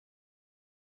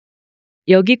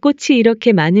여기 꽃이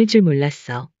이렇게 많을 줄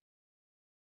몰랐어.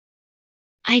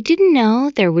 I didn't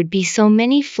know there would be so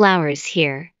many flowers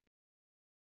here.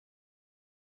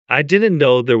 I didn't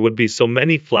know there would be so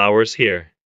many flowers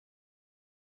here.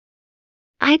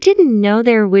 I didn't know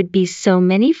there would be so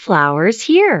many flowers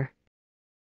here.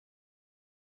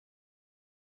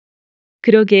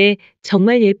 그러게,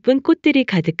 정말 예쁜 꽃들이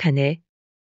가득하네.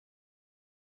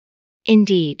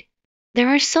 Indeed, there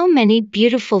are so many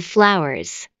beautiful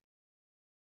flowers.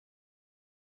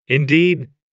 Indeed,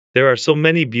 there are so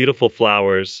many beautiful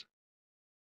flowers.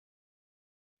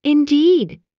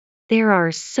 Indeed, there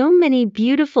are so many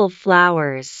beautiful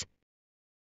flowers.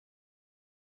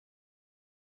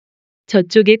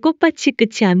 저쪽에 꽃밭이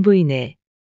끝이 안 보이네.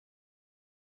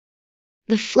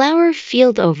 The flower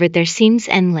field over there seems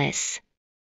endless.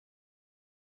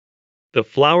 The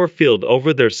flower field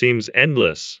over there seems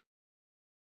endless.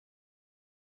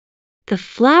 The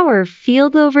flower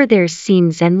field over there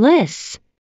seems endless.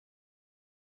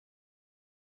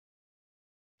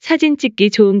 사진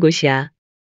찍기 좋은 곳이야.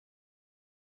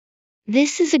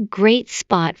 This is a great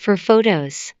spot for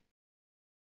photos.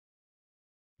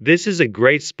 This is a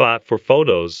great spot for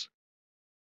photos.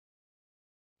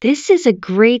 This is a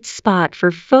great spot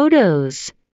for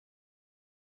photos.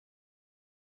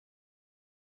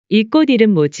 이 꽃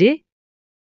이름 뭐지?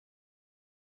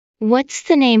 What's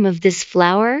the name of this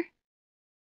flower?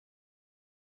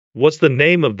 What's the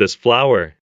name of this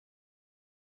flower?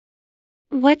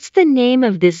 What's the name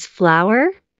of this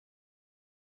flower?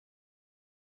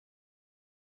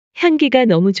 향기가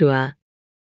너무 좋아.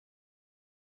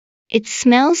 It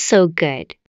smells so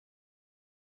good.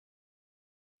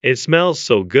 It smells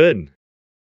so good.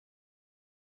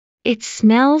 It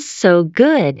smells so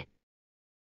good.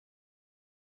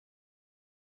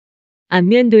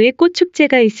 안면도에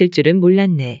꽃축제가 있을 줄은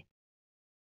몰랐네.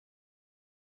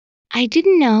 I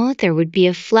didn't know there would be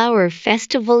a flower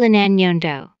festival in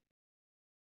Annyeongdo.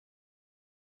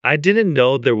 I didn't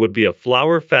know there would be a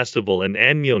flower festival in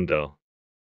Annyeongdo.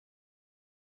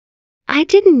 I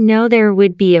didn't know there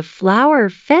would be a flower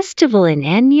festival in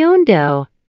Annyeongdo.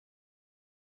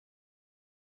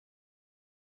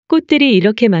 꽃들이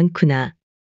이렇게 많구나.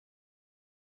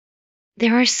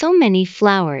 There are so many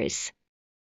flowers.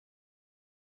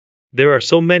 There are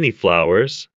so many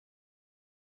flowers.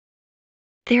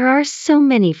 There are so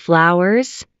many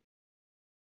flowers.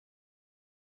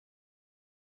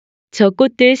 저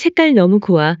꽃들 색깔 너무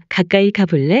고와. 가까이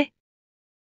가볼래?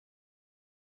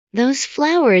 Those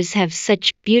flowers have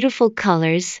such beautiful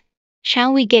colors.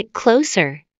 Shall we get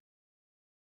closer?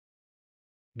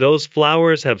 Those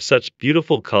flowers have such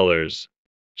beautiful colors.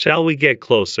 Shall we get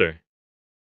closer?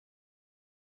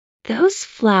 Those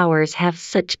flowers have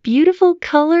such beautiful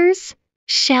colors.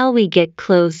 Shall we get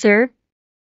closer?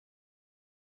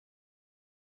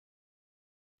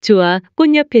 좋아,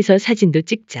 꽃 옆에서 사진도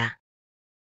찍자.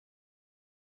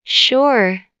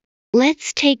 Sure.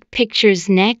 Let's take pictures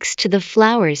next to the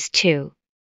flowers too.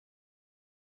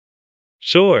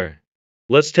 Sure.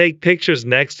 Let's take pictures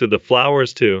next to the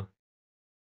flowers too.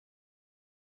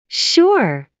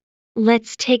 Sure.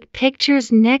 Let's take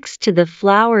pictures next to the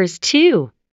flowers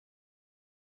too.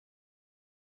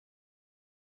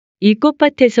 이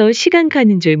꽃밭에서 시간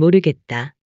가는 줄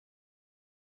모르겠다.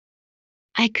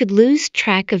 I could lose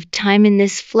track of time in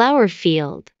this flower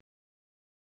field.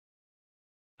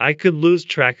 I could lose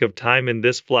track of time in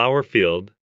this flower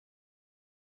field.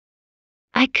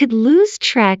 I could lose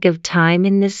track of time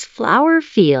in this flower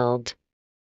field.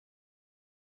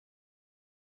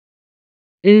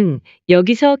 응,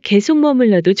 여기서 계속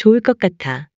머물러도 좋을 것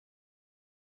같아.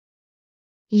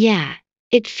 Yeah,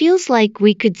 it feels like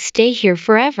we could stay here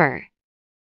forever.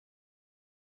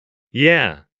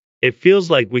 Yeah, it feels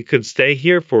like we could stay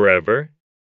here forever.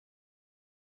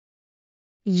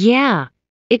 Yeah,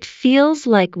 it feels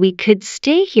like we could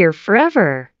stay here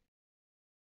forever.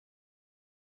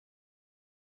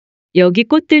 여기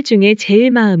꽃들 중에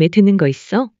제일 마음에 드는 거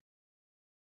있어?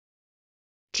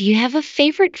 Do you have a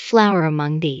favorite flower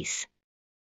among these?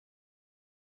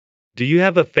 Do you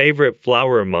have a favorite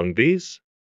flower among these?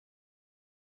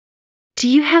 Do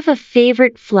you have a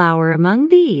favorite flower among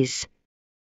these?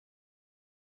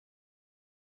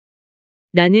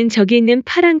 나는 저기 있는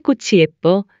파란 꽃이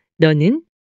예뻐. 너는?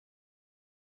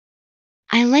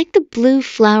 I like the blue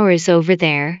flowers over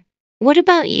there. What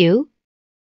about you?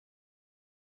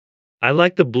 I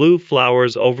like the blue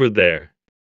flowers over there.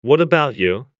 What about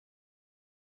you?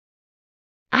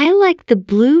 I like the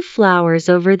blue flowers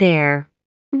over there.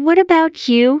 What about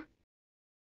you?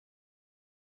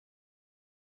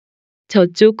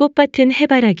 저쪽 꽃밭은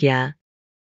해바라기야.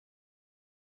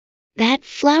 That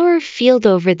flower field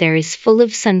over there is full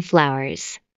of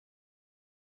sunflowers.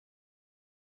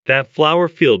 That flower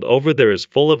field over there is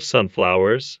full of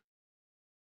sunflowers.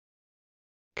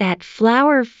 That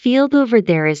flower field over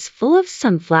there is full of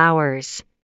sunflowers.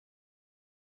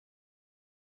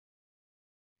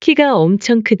 키가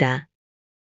엄청 크다.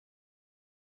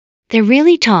 They're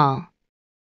really tall.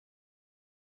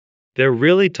 They're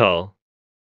really tall.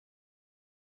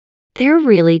 They're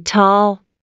really tall.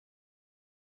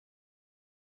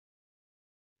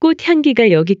 꽃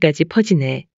향기가 여기까지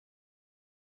퍼지네.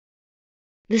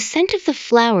 The scent of the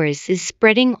flowers is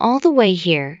spreading all the way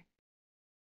here.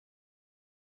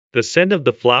 The scent of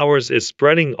the flowers is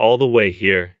spreading all the way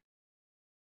here.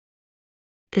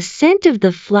 The scent of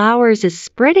the flowers is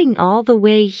spreading all the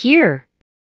way here.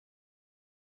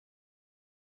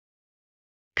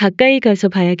 가까이 가서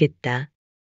봐야겠다.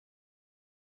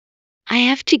 I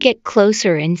have to get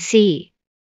closer and see.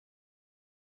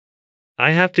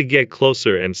 I have to get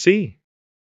closer and see.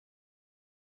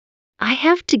 I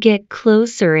have to get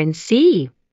closer and see.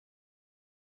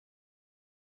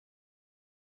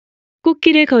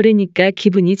 꽃길을 걸으니까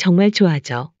기분이 정말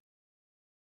좋아져.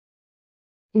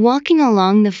 Walking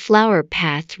along the flower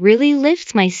path really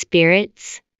lifts my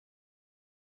spirits.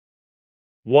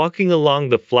 Walking along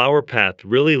the flower path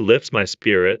really lifts my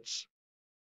spirits.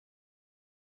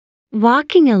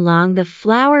 Walking along the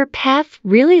flower path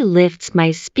really lifts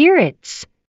my spirits.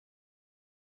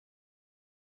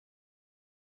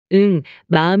 응,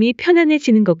 마음이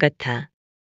편안해지는 것 같아.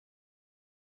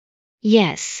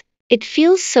 Yes, it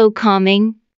feels so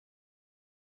calming.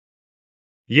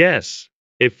 Yes,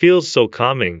 it feels so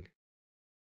calming.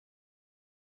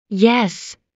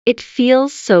 Yes, it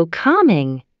feels so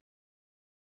calming.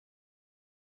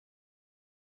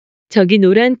 저기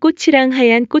노란 꽃이랑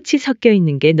하얀 꽃이 섞여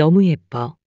있는 게 너무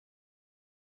예뻐.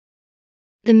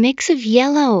 The mix of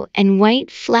yellow and white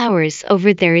flowers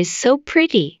over there is so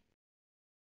pretty.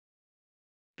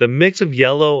 The mix of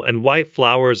yellow and white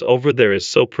flowers over there is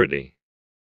so pretty.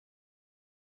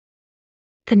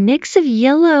 The mix of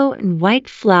yellow and white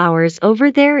flowers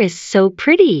over there is so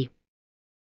pretty.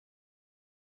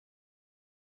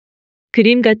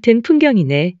 그림 같은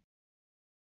풍경이네.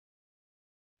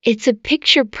 It's a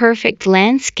picture-perfect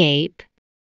landscape.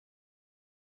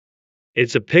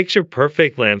 It's a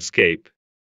picture-perfect landscape.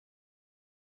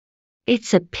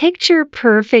 It's a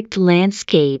picture-perfect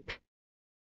landscape.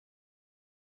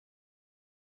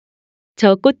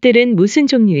 저 꽃들은 무슨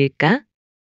종류일까?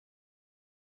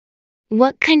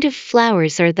 What kind of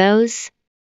flowers are those?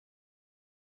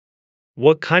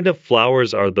 What kind of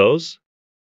flowers are those?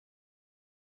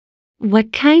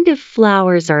 What kind of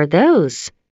flowers are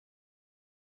those?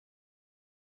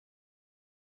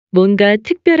 뭔가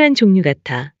특별한 종류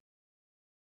같아.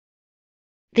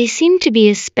 They seem to be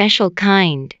a special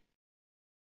kind.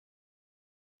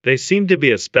 They seem to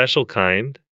be a special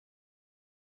kind.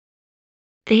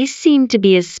 They seem to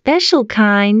be a special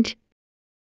kind.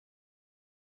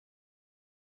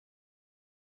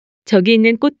 저기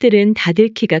있는 꽃들은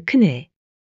다들 키가 크네.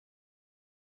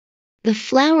 The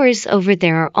flowers over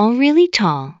there are all really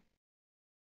tall.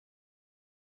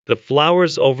 The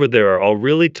flowers over there are all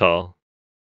really tall.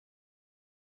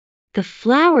 The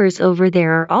flowers over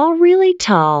there are all really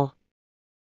tall.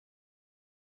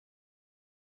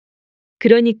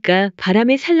 그러니까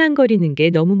바람에 살랑거리는 게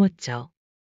너무 멋져.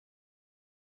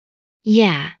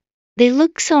 Yeah, they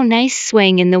look so nice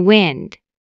swaying in the wind.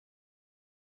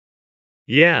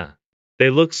 Yeah, they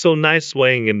look so nice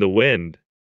swaying in the wind.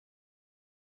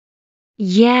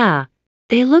 Yeah,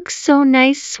 they look so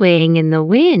nice swaying in the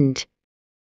wind.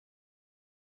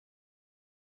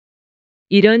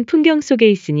 이런 풍경 속에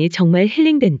있으니 정말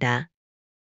힐링된다.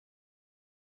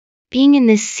 Being in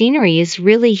this scenery is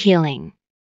really healing.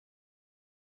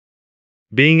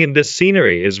 Being in this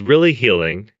scenery is really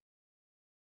healing.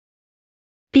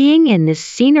 Being in this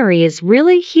scenery is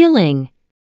really healing.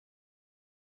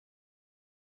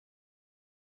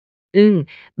 응,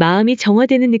 마음이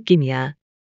정화되는 느낌이야.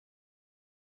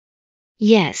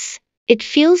 Yes, it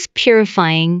feels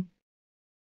purifying.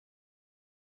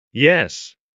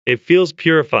 Yes, it feels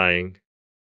purifying.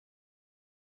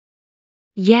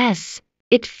 Yes,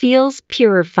 it feels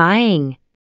purifying.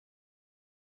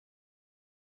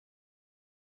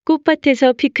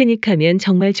 꽃밭에서 피크닉하면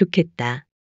정말 좋겠다.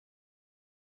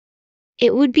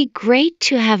 It would be great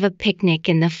to have a picnic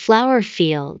in the flower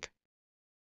field.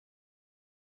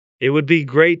 It would be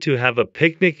great to have a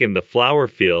picnic in the flower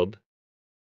field.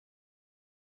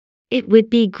 It would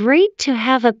be great to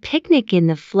have a picnic in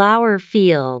the flower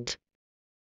field.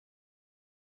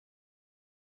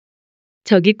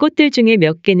 저기 꽃들 중에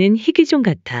몇 개는 희귀종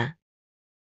같아.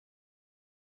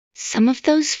 Some of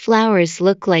those flowers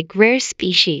look like rare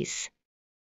species.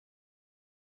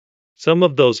 Some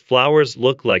of those flowers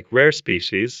look like rare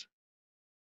species.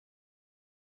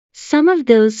 Some of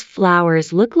those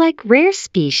flowers look like rare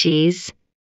species.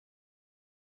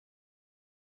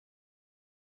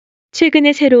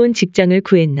 최근에 새로운 직장을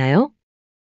구했나요?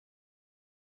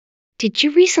 Did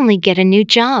you recently get a new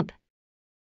job?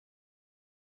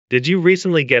 Did you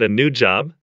recently get a new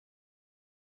job?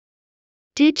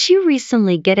 Did you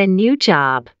recently get a new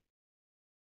job?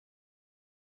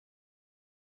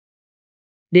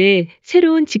 네,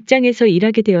 새로운 직장에서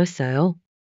일하게 되었어요.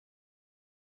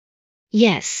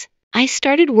 Yes, I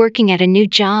started working at a new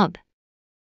job.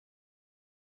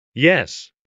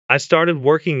 Yes. I started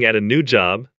working at a new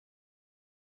job.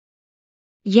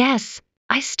 Yes,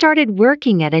 I started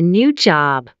working at a new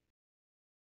job.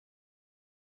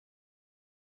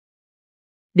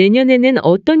 내년에는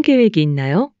어떤 계획이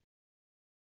있나요?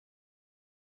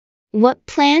 What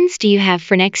plans do you have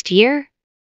for next year?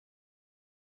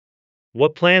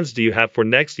 What plans do you have for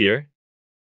next year?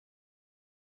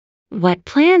 What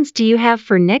plans do you have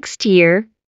for next year?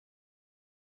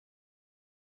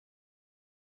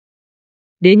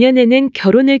 내년에는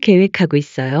결혼을 계획하고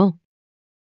있어요.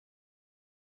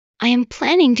 I am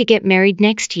planning to get married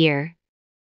next year.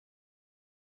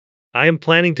 I am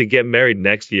planning to get married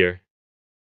next year.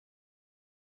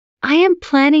 I am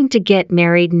planning to get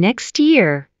married next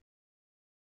year.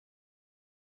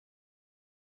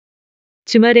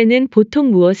 주말에는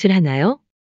보통 무엇을 하나요?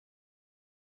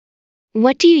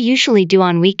 What do you usually do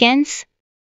on weekends?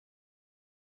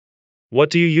 What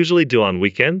do you usually do on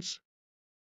weekends?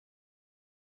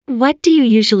 What do you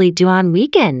usually do on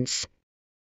weekends?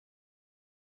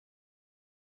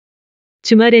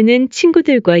 주말에는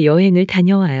친구들과 여행을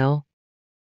다녀와요.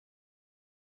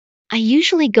 I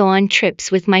usually go on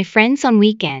trips with my friends on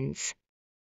weekends.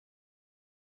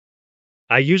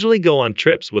 I usually go on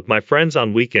trips with my friends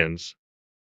on weekends.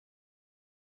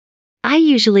 I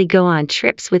usually go on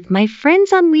trips with my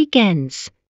friends on weekends.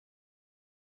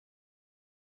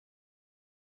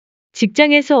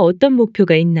 직장에서 어떤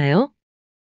목표가 있나요?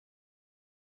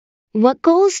 What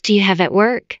goals do you have at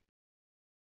work?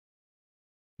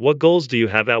 What goals do you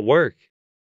have at work?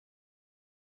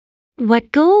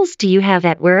 What goals do you have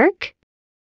at work?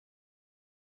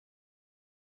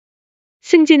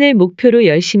 승진을 목표로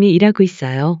열심히 일하고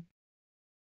있어요.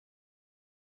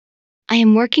 I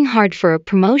am working hard for a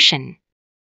promotion.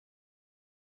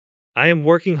 I am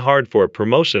working hard for a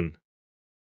promotion.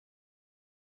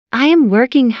 I am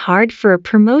working hard for a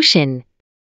promotion.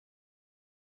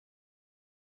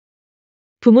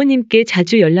 부모님께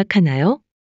자주 연락하나요?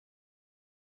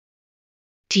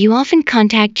 Do you often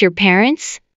contact your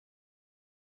parents?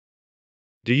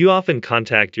 Do you often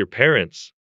contact your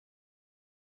parents?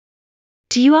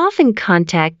 Do you often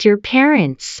contact your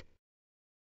parents?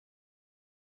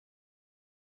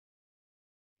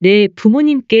 네,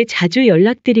 부모님께 자주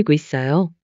연락드리고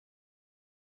있어요.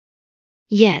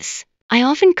 Yes, I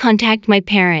often contact my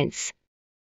parents.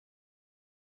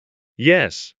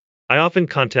 Yes. I often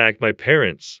contact my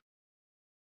parents.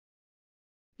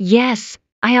 Yes,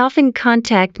 I often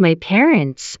contact my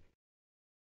parents.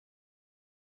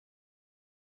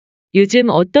 요즘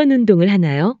어떤 운동을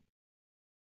하나요?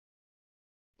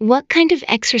 What kind of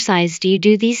exercise do you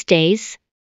do these days?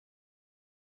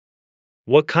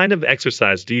 What kind of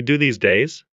exercise do you do these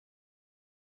days?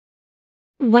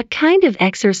 What kind of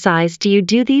exercise do you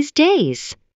do these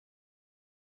days?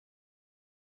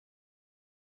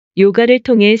 요가를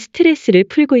통해 스트레스를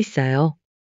풀고 있어요.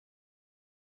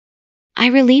 I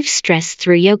relieve stress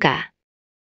through yoga.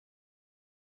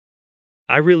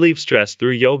 I relieve stress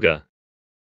through yoga.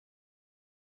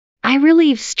 I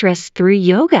relieve stress through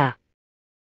yoga.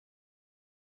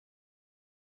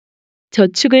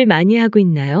 저축을 많이 하고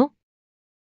있나요?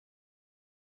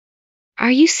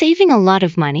 Are you saving a lot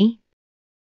of money?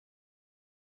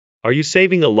 Are you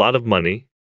saving a lot of money?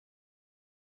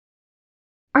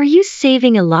 Are you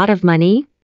saving a lot of money?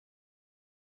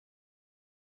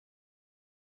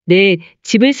 네,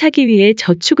 집을 사기 위해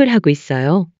저축을 하고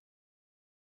있어요.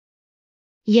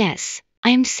 Yes,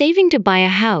 I am saving to buy a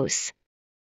house.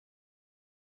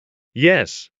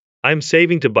 Yes. I'm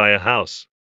saving to buy a house.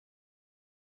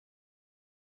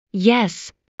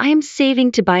 Yes, I am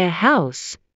saving to buy a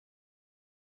house.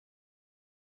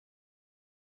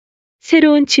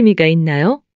 새로운 취미가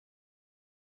있나요?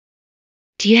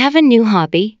 Do you have a new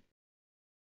hobby?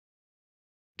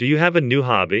 Do you have a new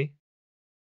hobby?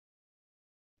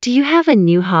 Do you have a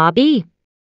new hobby?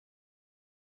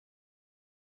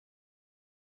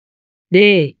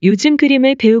 네, 요즘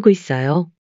그림을 배우고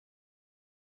있어요.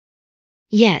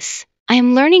 Yes, I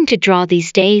am learning to draw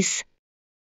these days.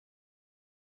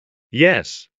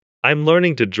 Yes, I'm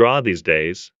learning to draw these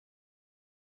days.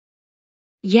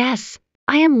 Yes,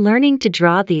 I am learning to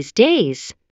draw these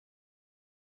days.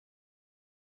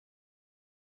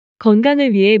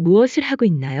 건강을 위해 무엇을 하고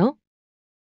있나요?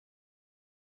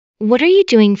 What are you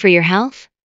doing for your health?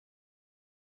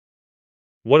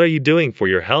 What are you doing for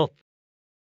your health?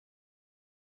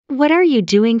 What are you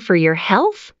doing for your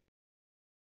health?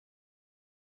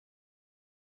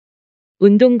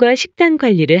 운동과 식단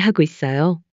관리를 하고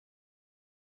있어요.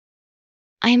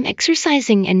 I am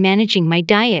exercising and managing my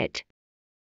diet.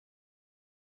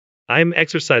 I'm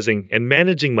exercising and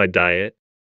managing my diet.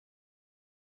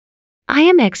 I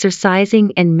am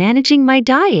exercising and managing my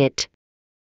diet.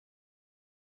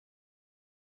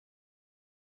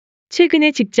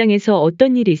 최근에 직장에서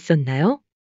어떤 일이 있었나요?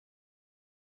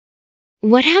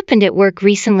 What happened at work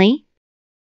recently?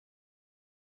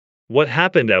 What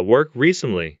happened at work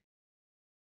recently?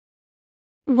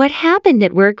 What happened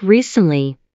at work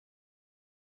recently?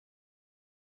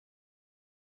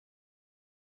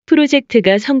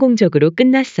 프로젝트가 성공적으로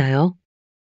끝났어요.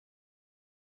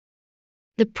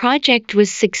 The project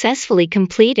was successfully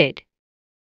completed.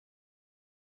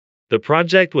 The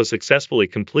project was successfully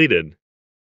completed.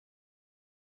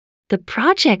 The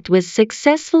project was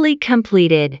successfully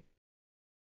completed.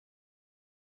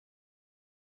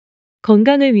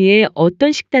 건강을 위해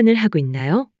어떤 식단을 하고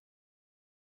있나요?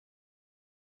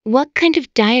 What kind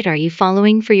of diet are you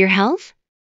following for your health?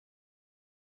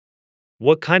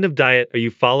 What kind of diet are you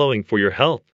following for your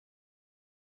health?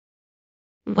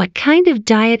 What kind of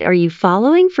diet are you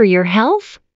following for your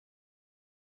health?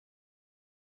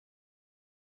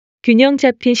 균형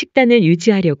잡힌 식단을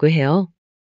유지하려고 해요.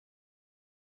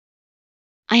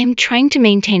 I am trying to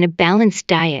maintain a balanced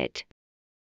diet.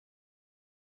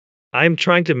 I'm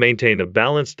trying to maintain a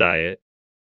balanced diet.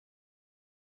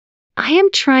 I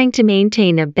am trying to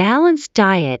maintain a balanced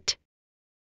diet.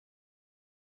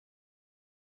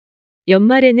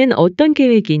 연말에는 어떤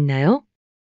계획이 있나요?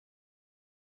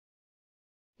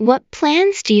 What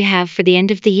plans do you have for the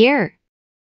end of the year?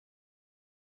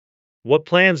 What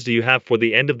plans do you have for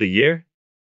the end of the year?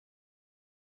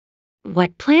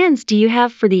 What plans do you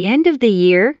have for the end of the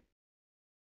year?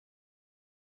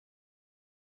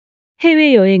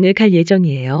 해외여행을 갈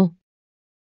예정이에요.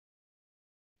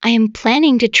 I am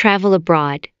planning to travel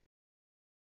abroad.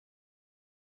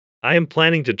 I am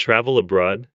planning to travel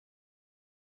abroad.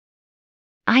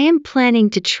 I am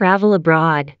planning to travel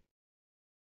abroad.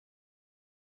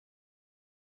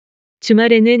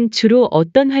 주말에는 주로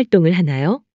어떤 활동을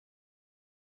하나요?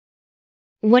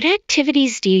 What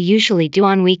activities do you usually do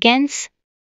on weekends?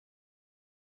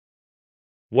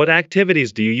 What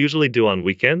activities do you usually do on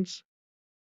weekends?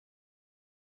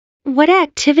 What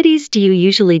activities do you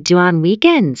usually do on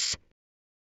weekends?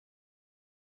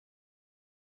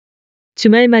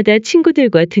 주말마다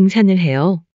친구들과 등산을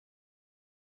해요.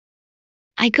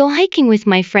 I go hiking with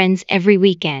my friends every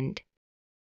weekend.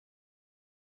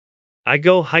 I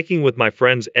go hiking with my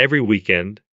friends every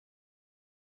weekend.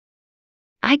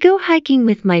 I go hiking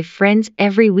with my friends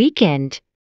every weekend.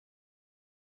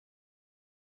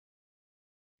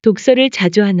 독서를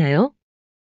자주 하나요?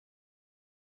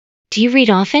 Do you read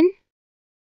often?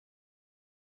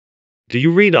 Do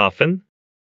you read often?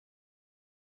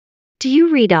 Do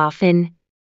you read often?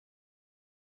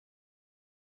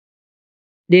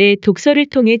 네, 독서를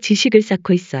통해 지식을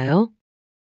쌓고 있어요.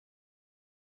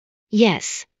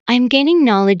 Yes, I'm gaining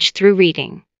knowledge through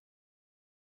reading.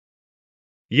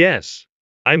 Yes,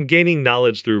 I'm gaining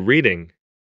knowledge through reading.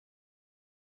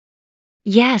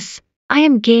 Yes, I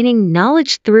am gaining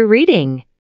knowledge through reading.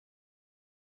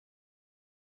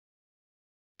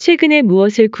 최근에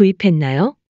무엇을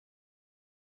구입했나요?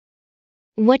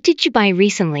 What did you buy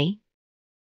recently?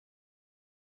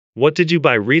 What did you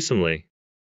buy recently?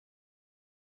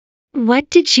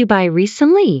 What did you buy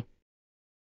recently?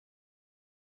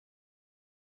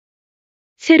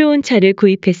 새로운 차를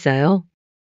구입했어요.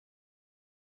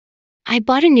 I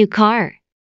bought a new car.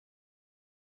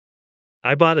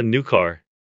 I bought a new car.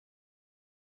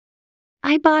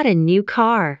 I bought a new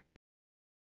car.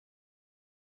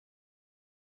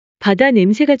 바다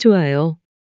냄새가 좋아요.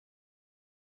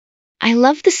 I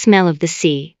love the smell of the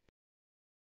sea.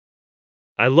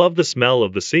 I love the smell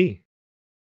of the sea.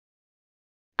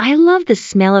 I love the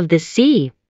smell of the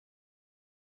sea.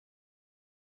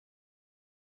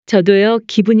 저도요,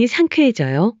 기분이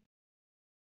상쾌해져요.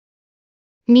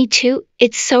 Me too,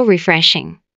 it's so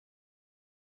refreshing.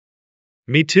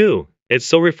 Me too. It's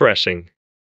so refreshing.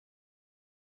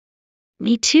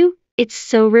 Me too, it's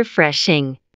so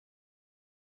refreshing.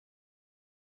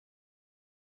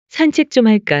 산책 좀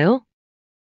할까요?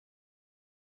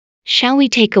 Shall we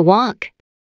take a walk?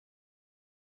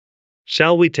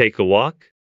 Shall we take a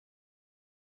walk?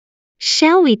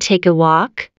 Shall we take a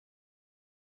walk?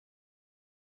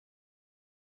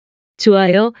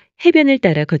 좋아요. 해변을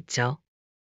따라 걷죠.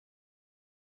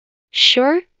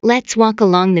 Sure, let's walk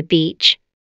along the beach.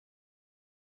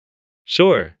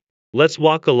 Sure. Let's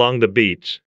walk along the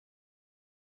beach.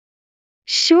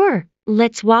 Sure,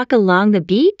 let's walk along the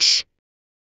beach.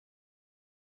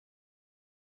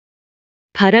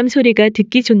 바람 소리가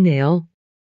듣기 좋네요.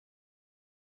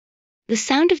 The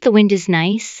sound of the wind is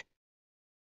nice.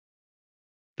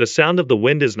 The sound of the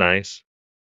wind is nice.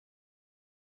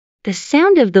 The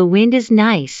sound of the wind is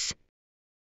nice.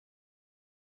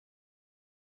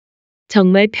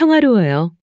 정말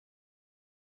평화로워요.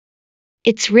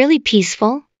 It's really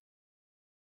peaceful.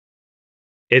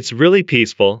 It's really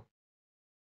peaceful.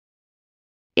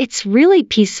 It's really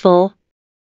peaceful.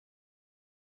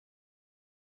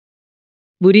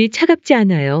 물이 차갑지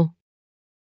않아요.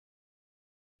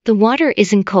 The water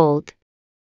isn't cold.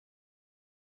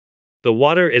 The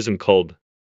water isn't cold.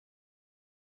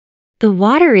 The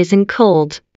water isn't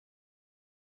cold.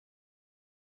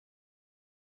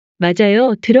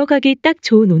 맞아요. 들어가기 딱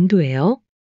좋은 온도예요.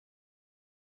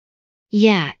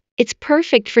 Yeah, it's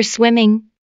perfect for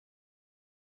swimming.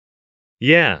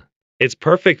 Yeah. It's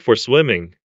perfect for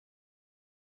swimming.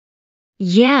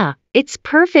 Yeah, it's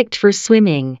perfect for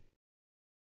swimming.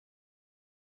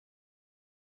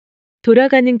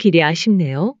 돌아가는 길이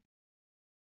아쉽네요.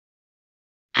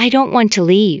 I don't want to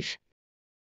leave.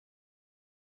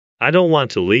 I don't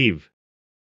want to leave.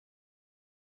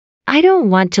 I don't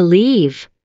want to leave.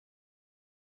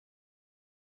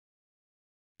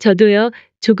 저도요.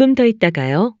 조금 더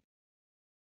있다가요.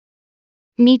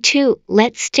 Me too,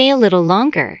 let's stay a little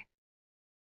longer.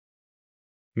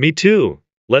 Me too.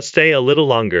 Let's stay a little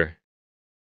longer.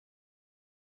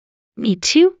 Me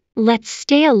too. Let's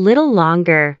stay a little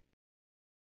longer.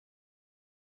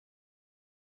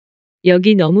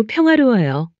 여기 너무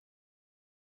평화로워요.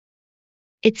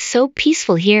 It's so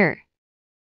peaceful here.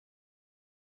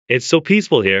 It's so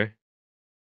peaceful here.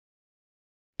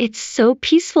 It's so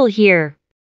peaceful here.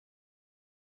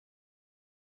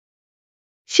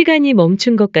 시간이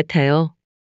멈춘 것 같아요.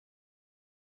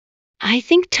 I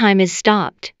think time has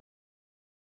stopped.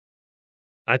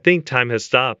 I think time has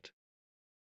stopped.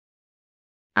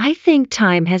 I think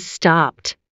time has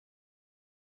stopped.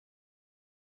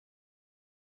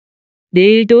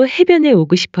 내일도 해변에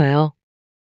오고 싶어요.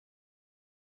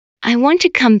 I want to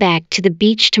come back to the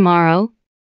beach tomorrow.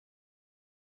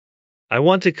 I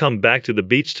want to come back to the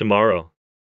beach tomorrow.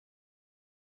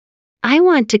 I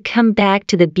want to come back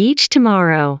to the beach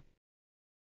tomorrow.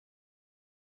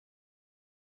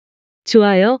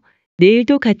 좋아요.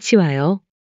 내일도 같이 와요.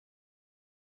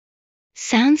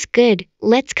 Sounds good,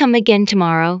 let's come again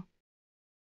tomorrow.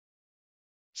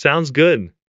 Sounds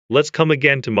good. Let's come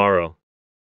again tomorrow.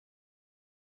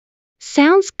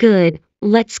 Sounds good.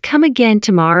 Let's come again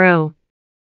tomorrow.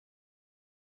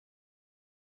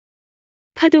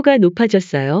 파도가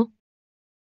높아졌어요.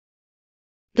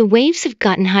 The waves have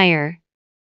gotten higher.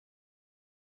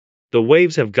 The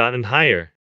waves have gotten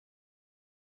higher.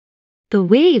 The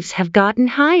waves have gotten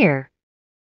higher.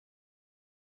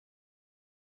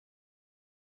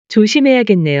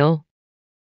 조심해야겠네요.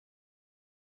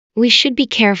 We should be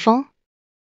careful.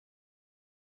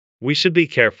 We should be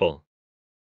careful.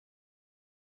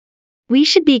 We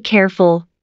should be careful.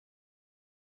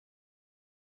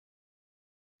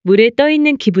 물에 떠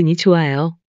있는 기분이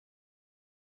좋아요.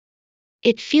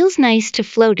 It feels nice to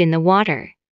float in the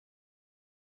water.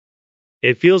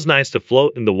 It feels nice to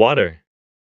float in the water.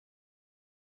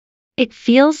 It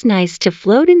feels nice to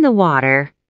float in the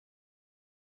water.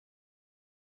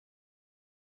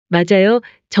 맞아요.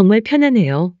 정말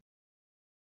편하네요.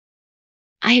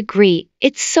 I agree,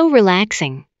 it's so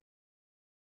relaxing.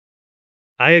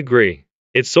 I agree.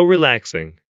 It's so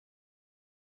relaxing.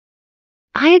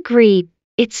 I agree.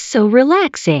 It's so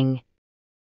relaxing.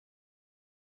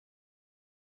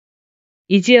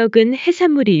 이 지역은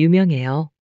해산물이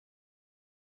유명해요.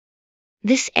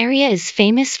 This area is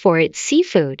famous for its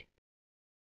seafood.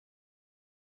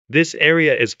 This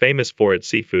area is famous for its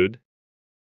seafood.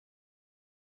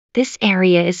 This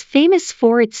area is famous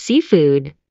for its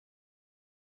seafood.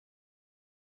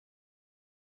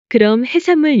 그럼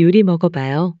해산물 요리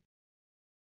먹어봐요.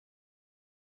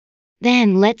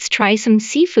 Then let's try some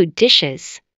seafood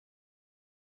dishes.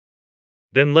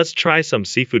 Then let's try some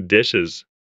seafood dishes.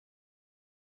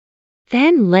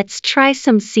 Then let's try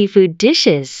some seafood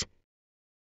dishes.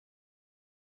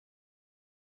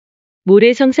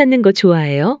 모래성 쌓는 거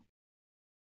좋아해요?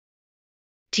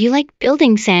 Do you like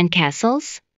building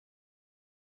sandcastles?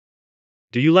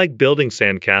 Do you like building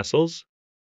sandcastles?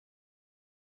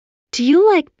 Do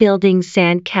you like building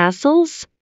sandcastles?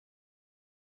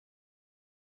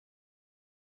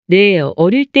 네,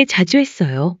 어릴 때 자주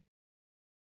했어요.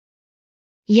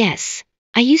 Yes,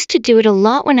 I used to do it a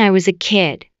lot when I was a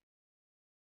kid.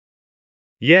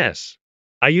 Yes.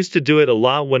 I used to do it a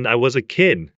lot when I was a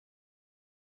kid.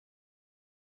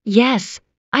 Yes,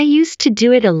 I used to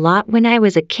do it a lot when I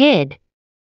was a kid.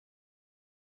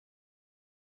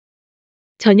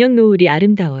 저녁 노을이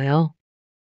아름다워요.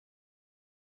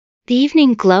 The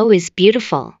evening glow is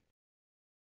beautiful.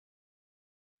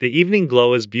 The evening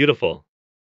glow is beautiful.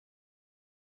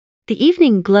 The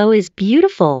evening glow is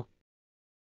beautiful.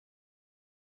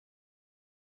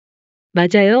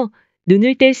 맞아요.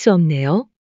 눈을 뗄 수 없네요.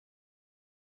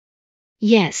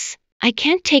 Yes, I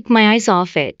can't take my eyes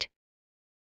off it.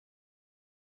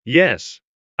 Yes.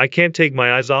 I can't take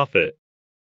my eyes off it.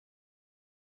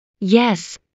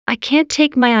 Yes, I can't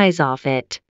take my eyes off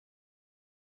it.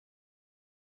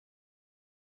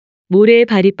 모래에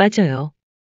발이 빠져요.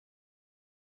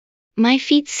 My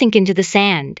feet sink into the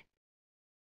sand.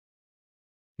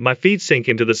 My feet sink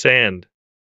into the sand.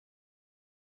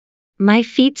 My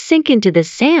feet sink into the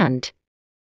sand.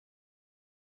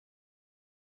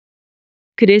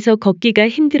 그래서 걷기가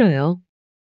힘들어요.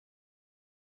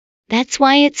 That's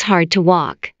why it's hard to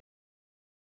walk.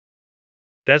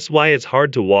 That's why it's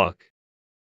hard to walk.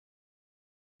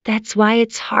 That's why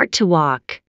it's hard to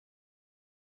walk.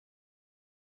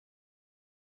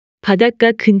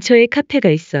 바닷가 근처에 카페가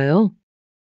있어요.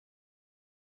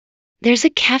 There's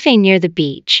a cafe near the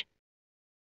beach.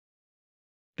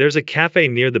 There's a cafe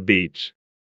near the beach.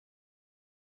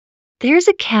 There's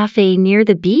a cafe near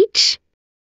the beach.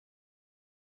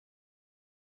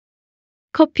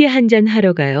 커피 한 잔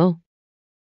하러 가요.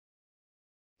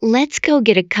 Let's go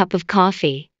get a cup of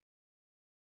coffee.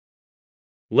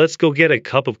 Let's go get a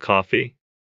cup of coffee.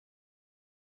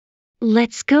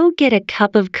 Let's go get a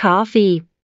cup of coffee.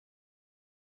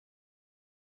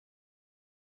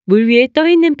 물 위에 떠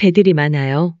있는 배들이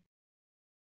많아요.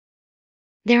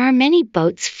 There are many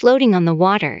boats floating on the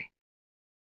water.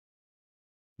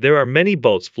 There are many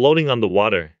boats floating on the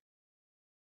water.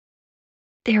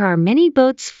 There are many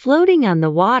boats floating on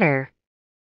the water.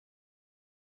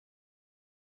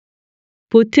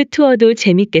 보트 투어도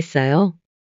재밌겠어요.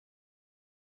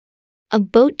 A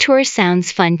boat tour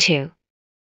sounds fun too.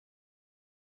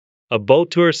 A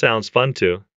boat tour sounds fun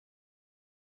too.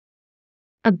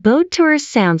 A boat tour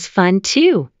sounds fun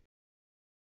too.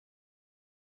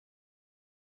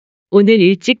 오늘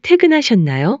일찍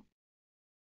퇴근하셨나요?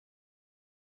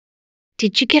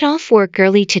 Did you get off work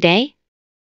early today?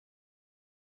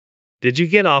 Did you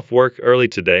get off work early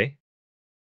today?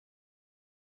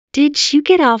 Did you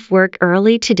get off work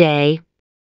early today?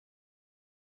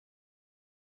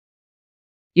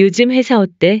 요즘 회사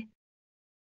어때?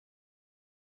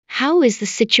 How is the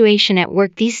situation at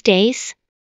work these days?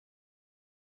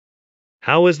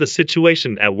 How is the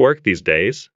situation at work these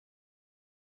days?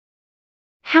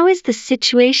 How is the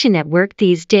situation at work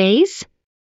these days?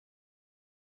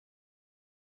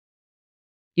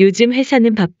 요즘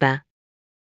회사는 바빠.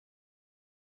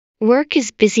 Work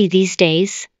is busy these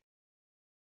days.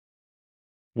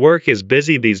 Work is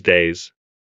busy these days.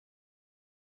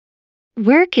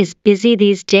 Work is busy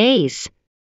these days.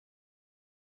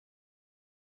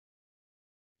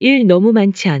 일 너무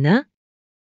많지 않아?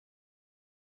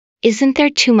 Isn't there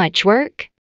too much work?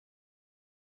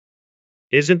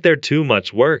 Isn't there too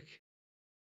much work?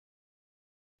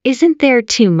 Isn't there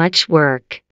too much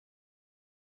work?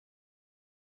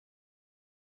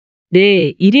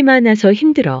 네, 일이 많아서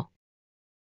힘들어.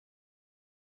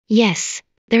 Yes,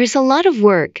 there's a lot of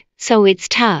work, so it's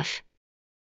tough.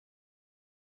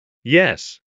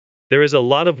 Yes. There is a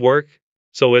lot of work,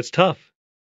 so it's tough.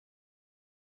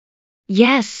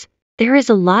 Yes, there is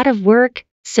a lot of work,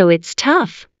 so it's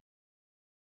tough.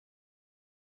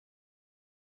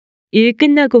 일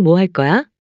끝나고 뭐 할 거야?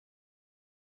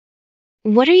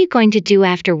 What are you going to do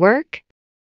after work?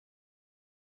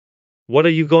 What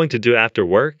are you going to do after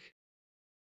work?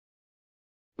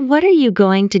 What are you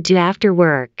going to do after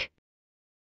work?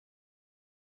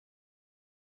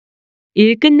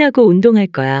 일 끝나고 운동할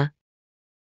거야.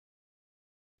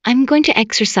 I'm going to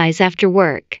exercise after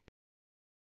work.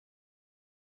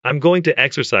 I'm going to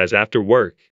exercise after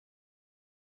work.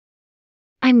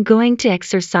 I'm going to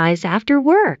exercise after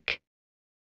work.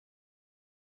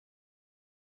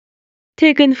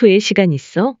 퇴근 후에 시간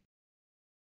있어?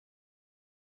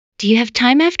 Do you have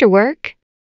time after work?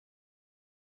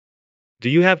 Do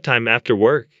you have time after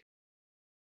work?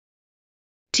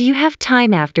 Do you have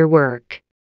time after work?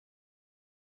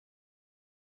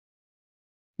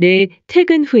 네,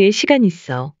 퇴근 후에 시간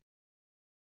있어.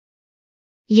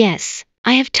 Yes,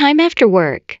 I have time after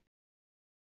work.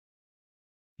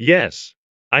 Yes,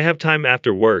 I have time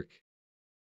after work.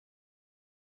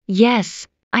 Yes,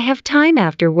 I have time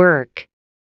after work.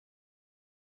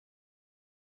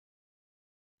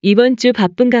 이번 주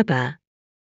바쁜가 봐.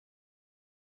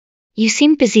 You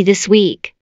seem busy this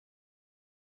week.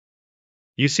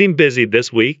 You seem busy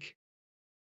this week.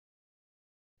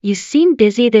 You seem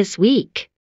busy this week.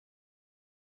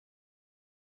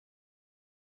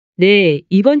 네,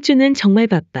 이번 주는 정말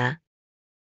바빠.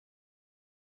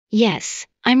 Yes,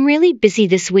 I'm really busy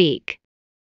this week.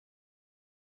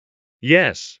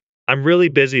 Yes, I'm really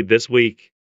busy this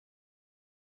week.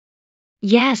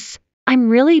 Yes,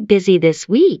 I'm really busy this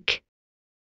week.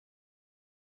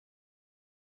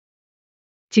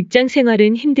 직장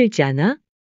생활은 힘들지 않아?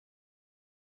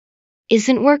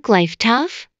 Isn't work life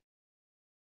tough?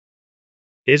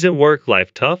 Isn't work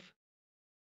life tough?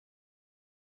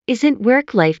 Isn't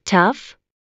work life tough?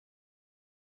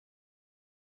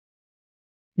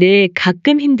 네,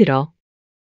 가끔 힘들어.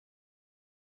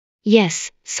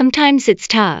 Yes, sometimes it's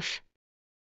tough.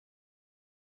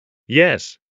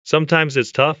 Yes, sometimes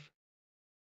it's tough.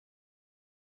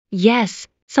 Yes,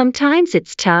 sometimes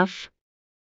it's tough.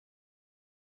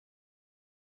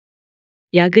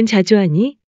 야근 자주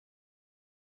하니?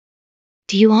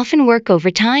 Do you often work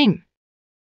overtime?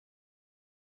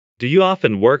 Do you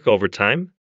often work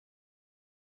overtime?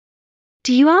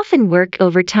 Do you often work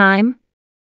overtime?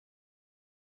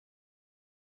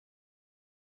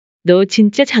 너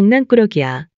진짜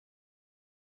장난꾸러기야.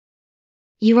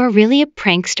 You are really a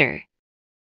prankster.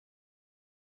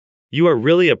 You are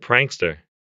really a prankster.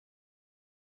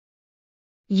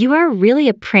 You are really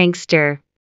a prankster.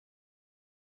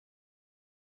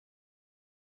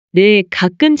 네,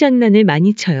 가끔 장난을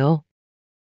많이 쳐요.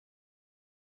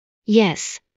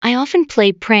 Yes, I often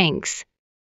play pranks.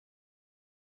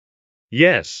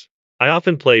 Yes, I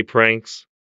often play pranks.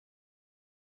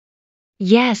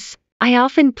 Yes, I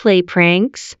often play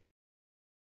pranks.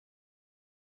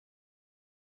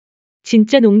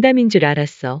 진짜 농담인 줄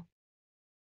알았어.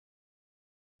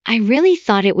 I really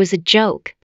thought it was a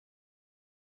joke.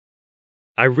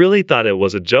 I really thought it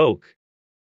was a joke.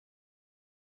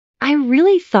 I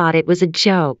really thought it was a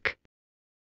joke.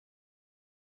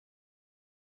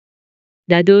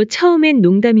 나도 처음엔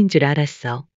농담인 줄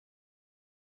알았어.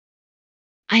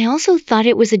 I also thought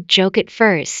it was a joke at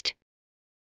first.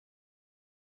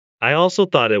 I also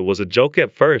thought it was a joke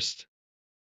at first.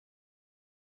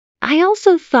 I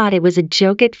also thought it was a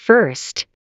joke at first.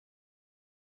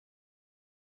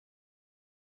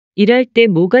 일할 때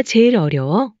뭐가 제일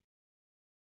어려워?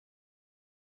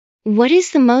 What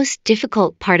is the most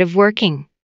difficult part of working?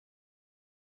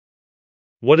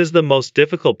 What is the most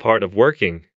difficult part of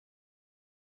working?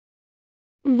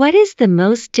 What is the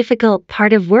most difficult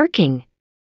part of working?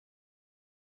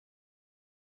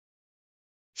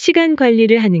 시간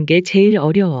관리를 하는 게 제일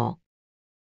어려워.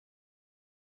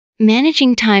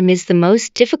 Managing time is the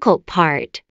most difficult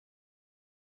part.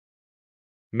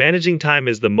 Managing time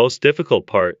is the most difficult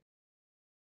part.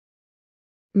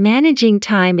 Managing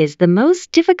time is the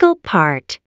most difficult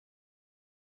part.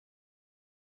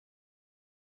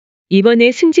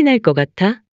 이번에 승진할 것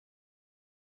같아?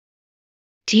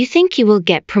 Do you think you will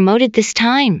get promoted this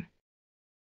time?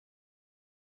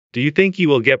 Do you think you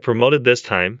will get promoted this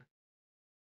time?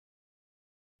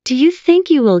 Do you think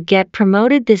you will get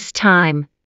promoted this time?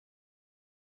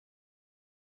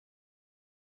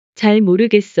 잘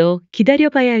모르겠어.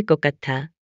 기다려봐야 할 것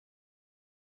같아.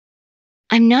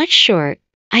 I'm not sure.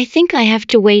 I think I have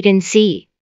to wait and see.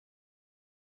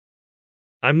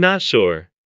 I'm not sure.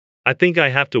 I think I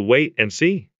have to wait and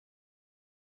see.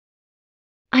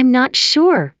 I'm not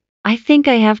sure. I think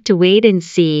I have to wait and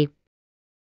see.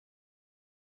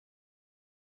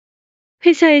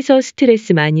 회사에서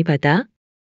스트레스 많이 받아?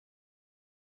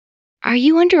 Are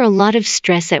you under a lot of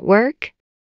stress at work?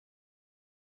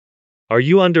 Are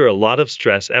you under a lot of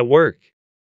stress at work?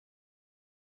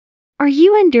 Are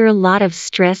you under a lot of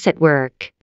stress at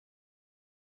work?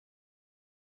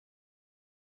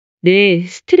 네,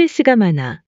 스트레스가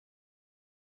많아.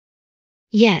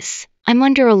 Yes, I'm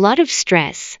under a lot of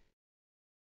stress.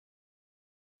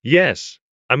 Yes,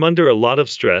 I'm under a lot of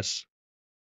stress.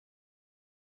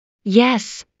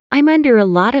 Yes, I'm under a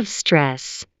lot of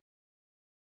stress.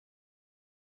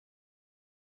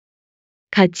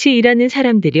 같이 일하는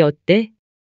사람들이 어때?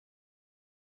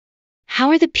 How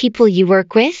are the people you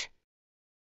work with?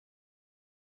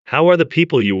 How are the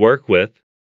people you work with?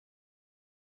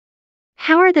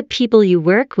 How are the people you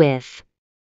work with?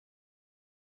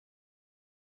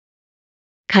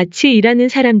 같이 일하는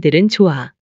사람들은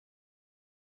좋아.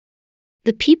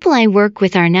 The people I work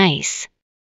with are nice.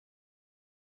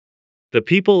 The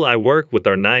people I work with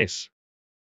are nice.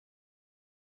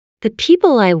 The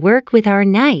people I work with are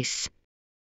nice.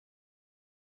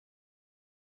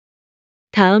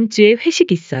 다음 주에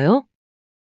회식 있어요?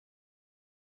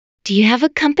 Do you have a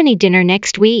company dinner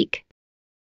next week?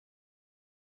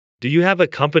 Do you have a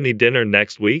company dinner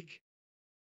next week?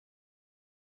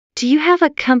 Do you have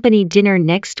a company dinner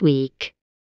next week?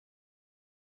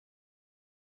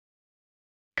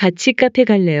 같이 카페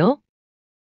갈래요?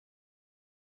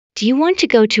 Do you want to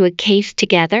go to a cave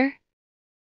together?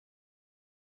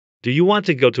 Do you want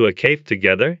to go to a cave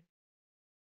together?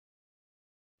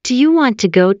 Do you want to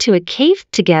go to a cave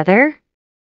together?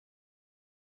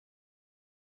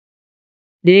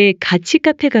 네, 같이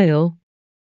카페 가요.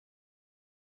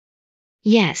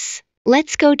 Yes,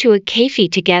 let's go to a cafe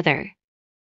together.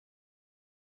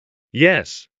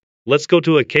 Yes. Let's go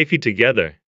to a cafe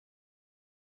together.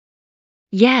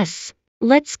 Yes,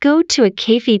 let's go to a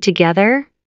cafe together.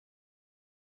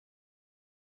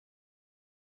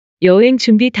 여행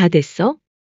준비 다 됐어?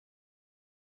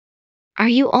 Are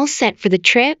you all set for the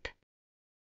trip?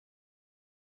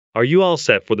 Are you all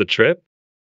set for the trip?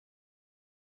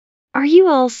 Are you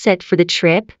all set for the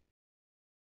trip?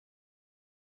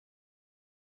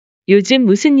 요즘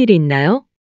무슨 일이 있나요?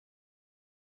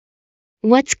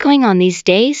 What's going on these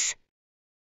days?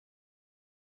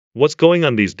 What's going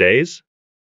on these days?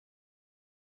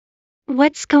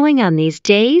 What's going on these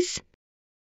days?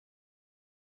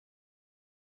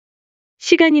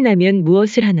 시간이 나면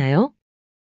무엇을 하나요?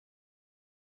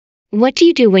 What do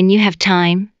you do when you have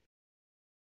time?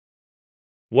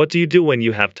 What do you do when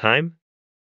you have time?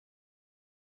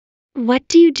 What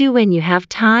do you do when you have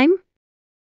time?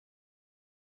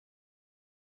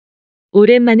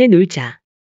 오랜만에 놀자.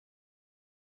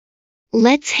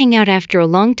 Let's hang out after a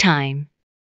long time.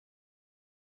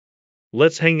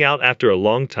 Let's hang out after a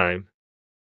long time.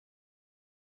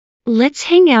 Let's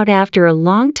hang out after a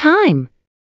long time.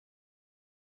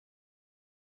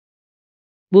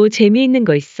 뭐 재미있는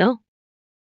거 있어?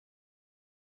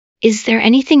 Is there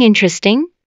anything interesting?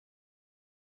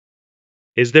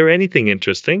 Is there anything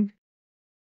interesting?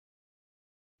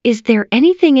 Is there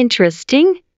anything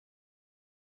interesting?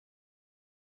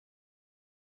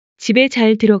 집에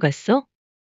잘 들어갔어?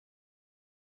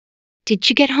 Did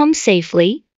you get home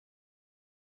safely?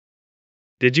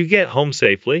 Did you get home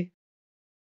safely?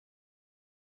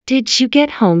 Did you get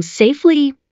home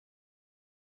safely?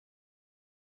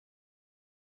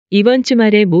 이번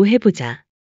주말에 뭐 해보자.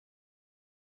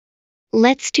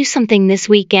 Let's do something this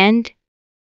weekend.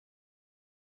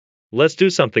 Let's do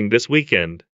something this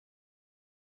weekend.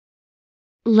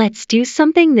 Let's do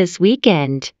something this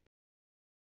weekend.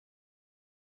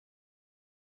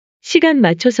 시간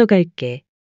맞춰서 갈게.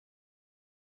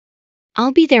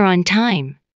 I'll be there on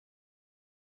time.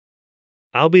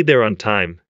 I'll be there on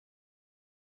time.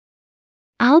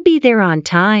 I'll be there on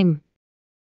time.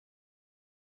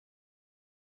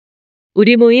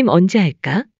 우리 모임 언제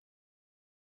할까?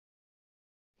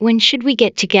 When should we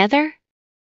get together?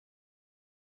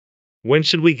 When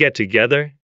should we get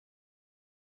together?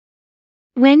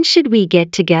 When should we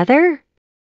get together?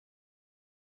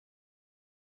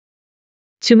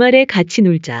 주말에 같이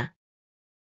놀자.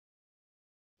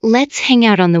 Let's hang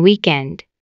out on the weekend.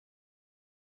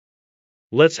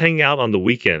 Let's hang out on the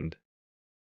weekend.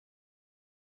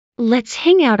 Let's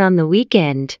hang out on the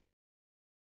weekend.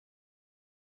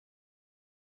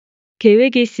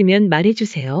 계획이 있으면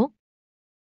말해주세요.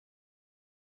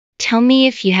 Tell me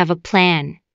if you have a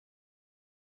plan.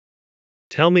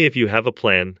 Tell me if you have a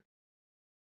plan.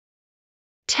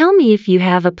 Tell me if you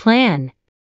have a plan.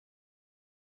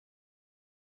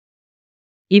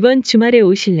 이번 주말에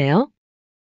오실래요?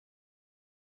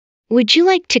 Would you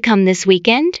like to come this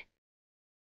weekend?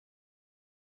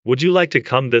 Would you like to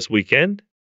come this weekend?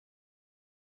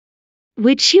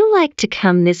 Would you like to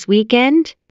come this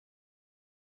weekend?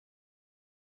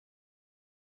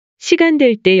 시간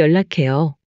될 때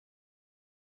연락해요.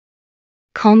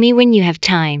 Call me when you have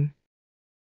time.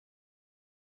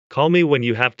 Call me when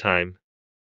you have time.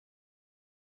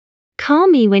 Call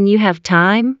me when you have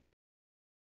time.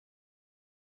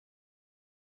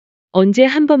 언제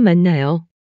한번 만나요.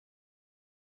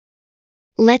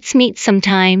 Let's meet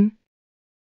sometime.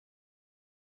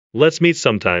 Let's meet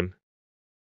sometime.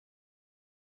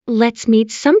 Let's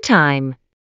meet sometime.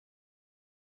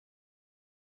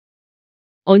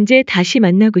 언제 다시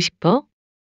만나고 싶어?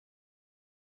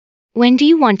 When do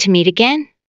you want to meet again?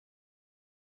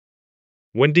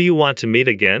 When do you want to meet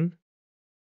again?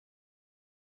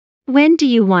 When do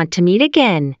you want to meet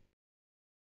again?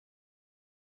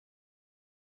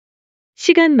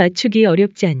 시간 맞추기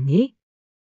어렵지 않니?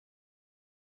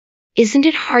 Isn't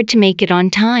it hard to make it on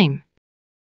time?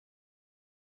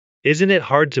 Isn't it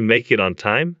hard to make it on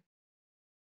time?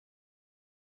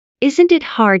 Isn't it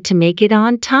hard to make it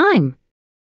on time?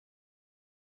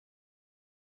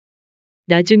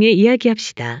 나중에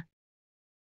이야기합시다.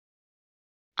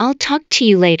 I'll talk to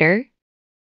you later.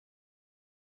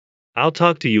 I'll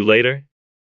talk to you later.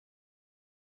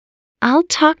 I'll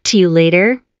talk to you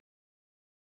later.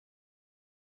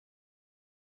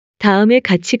 다음에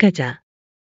같이 가자.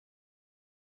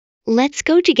 Let's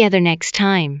go together next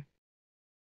time.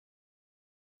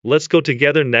 Let's go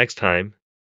together next time.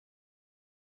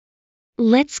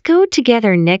 Let's go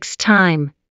together next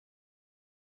time.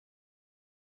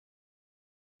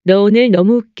 너 오늘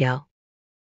너무 웃겨.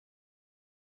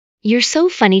 You're so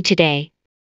funny today.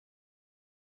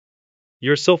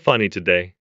 You're so funny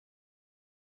today.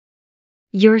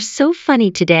 You're so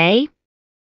funny today.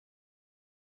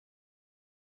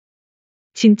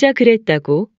 진짜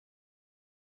그랬다고?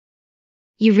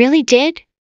 You really did?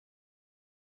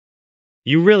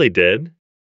 You really did?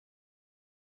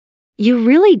 You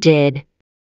really did.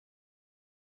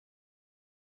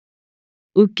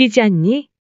 웃기지 않니?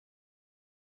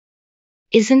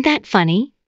 Isn't that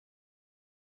funny?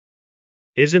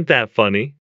 Isn't that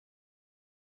funny?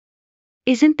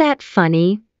 Isn't that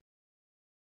funny?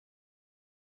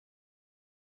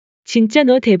 진짜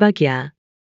너 대박이야.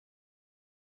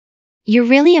 You're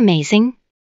really amazing.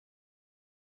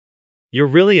 You're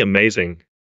really amazing.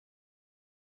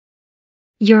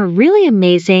 You're really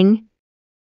amazing.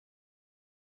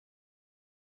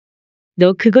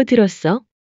 너 그거 들었어?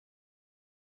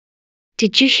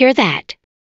 Did you hear that?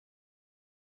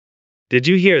 Did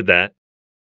you hear that?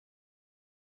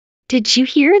 Did you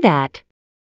hear that?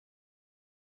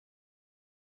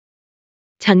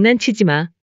 장난치지 마.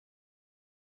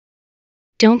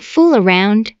 Don't fool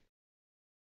around.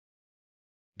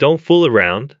 Don't fool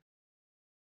around.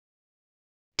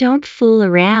 Don't fool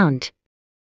around.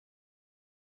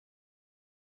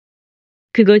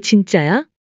 그거 진짜야?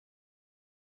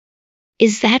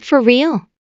 Is that for real?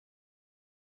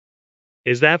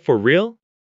 Is that for real?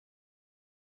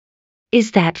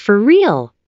 Is that for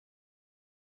real?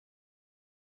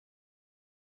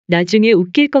 나중에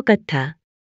웃길 것 같아.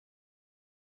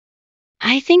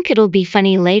 I think it'll be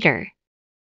funny later.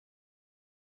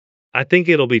 I think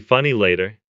it'll be funny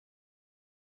later.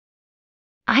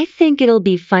 I think it'll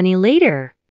be funny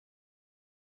later.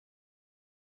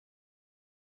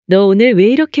 너 오늘 왜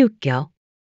이렇게 웃겨?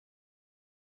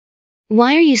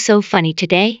 Why are you so funny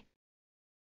today?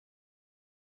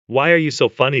 Why are you so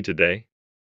funny today?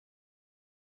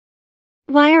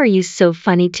 Why are you so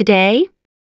funny today?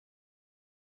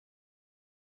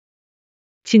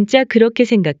 진짜 그렇게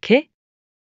생각해?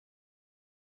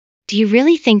 Do you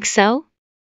really think so?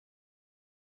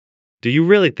 Do you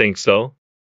really think so?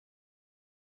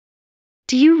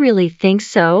 Do you really think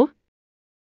so?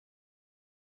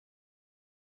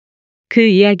 그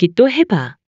이야기 또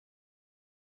해봐.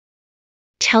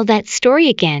 Tell that story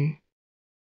again.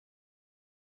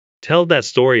 Tell that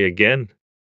story again.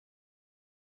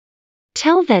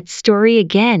 Tell that story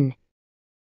again.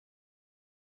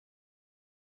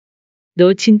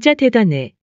 너 진짜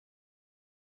대단해.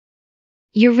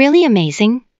 You're really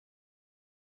amazing.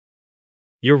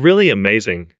 You're really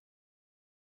amazing.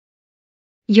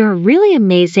 You're really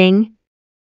amazing.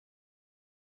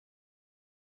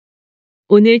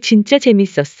 오늘 진짜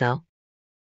재밌었어.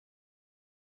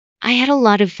 I had a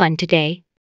lot of fun today.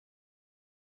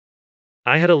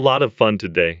 I had a lot of fun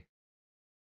today.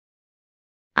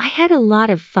 I had a lot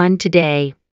of fun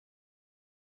today.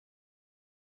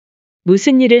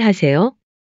 무슨 일을 하세요?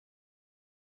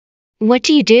 What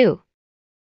do you do?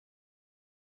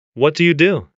 What do you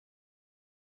do?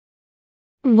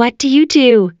 What do you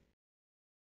do?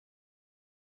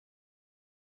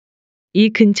 이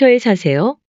근처에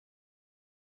사세요?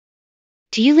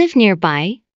 Do you live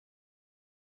nearby?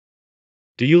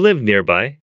 Do you live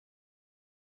nearby?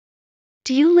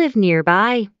 Do you live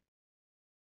nearby?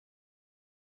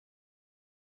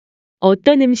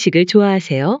 어떤 음식을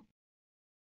좋아하세요?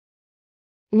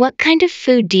 What kind of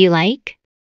food do you like?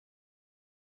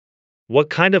 What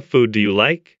kind of food do you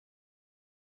like?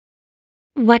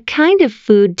 What kind of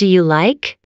food do you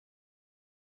like?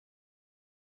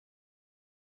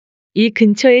 이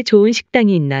근처에 좋은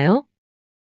식당이 있나요?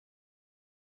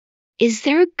 Is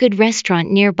there a good restaurant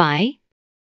nearby?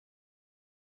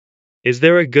 Is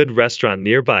there a good restaurant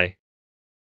nearby?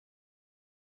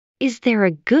 Is there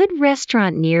a good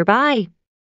restaurant nearby?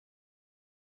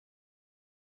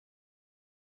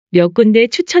 몇 군데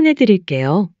추천해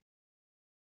드릴게요.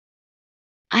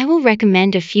 I will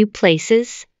recommend a few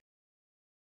places.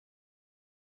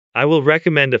 I will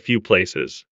recommend a few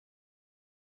places.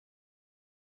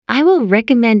 I will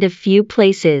recommend a few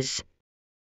places.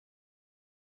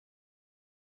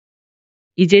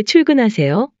 이제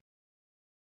출근하세요.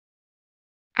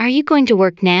 Are you going to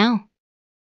work now?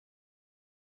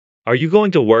 Are you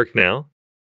going to work now?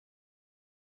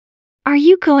 Are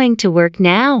you going to work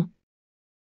now?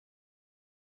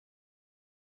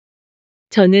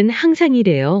 저는 항상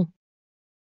일해요.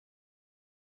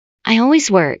 I always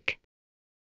work.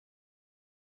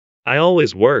 I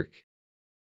always work.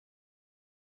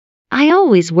 I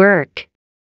always work.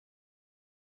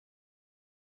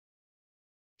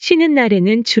 쉬는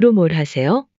날에는 주로 뭘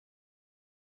하세요?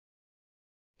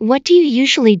 What do you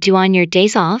usually do on your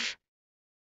days off?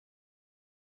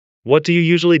 What do you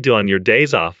usually do on your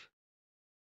days off?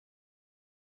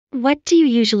 What do you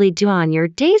usually do on your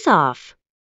days off?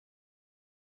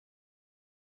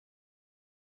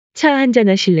 차 한잔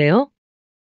하실래요?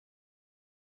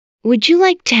 Would you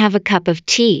like to have a cup of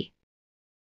tea?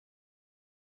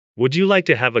 Would you like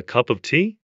to have a cup of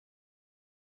tea?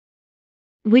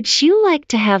 Would you like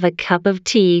to have a cup of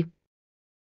tea?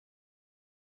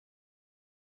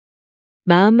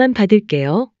 마음만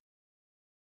받을게요.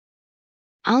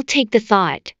 I'll take the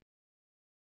thought.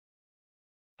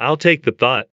 I'll take the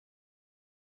thought.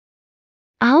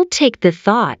 I'll take the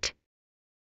thought.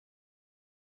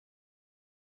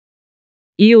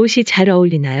 이 옷이 잘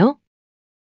어울리나요?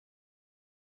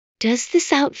 Does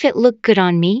this outfit look good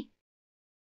on me?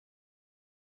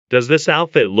 Does this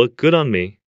outfit look good on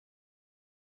me?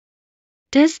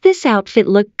 Does this outfit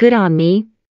look good on me?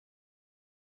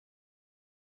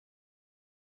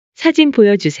 사진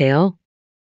보여주세요.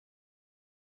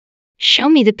 Show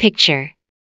me the picture.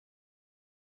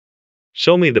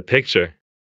 Show me the picture.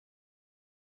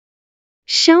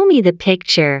 Show me the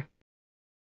picture.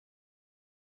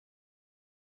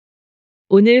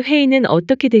 오늘 회의는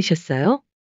어떻게 되셨어요?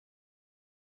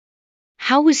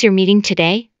 How was your meeting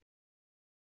today?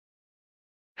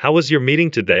 How was your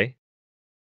meeting today?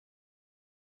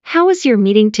 How was your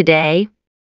meeting today?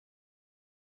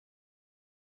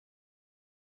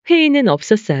 회의는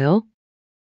없었어요.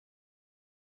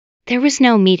 There was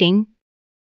no meeting.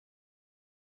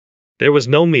 There was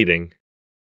no meeting.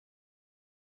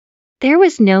 There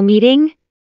was no meeting.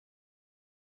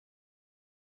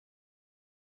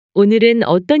 오늘은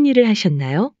어떤 일을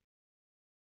하셨나요?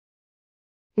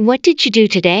 What did you do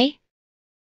today?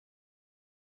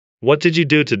 What did you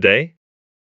do today?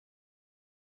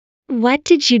 What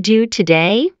did you do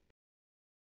today?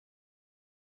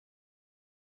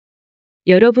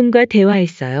 여러분과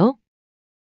대화했어요?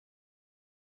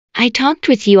 I talked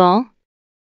with you all.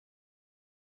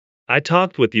 I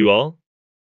talked with you all.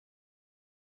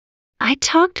 I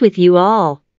talked with you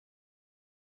all.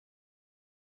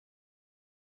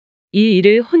 이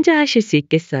일을 혼자 하실 수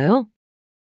있겠어요?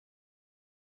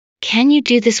 Can you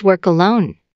do this work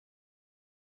alone?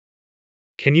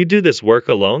 Can you do this work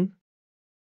alone?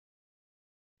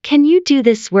 Can you do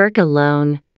this work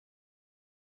alone?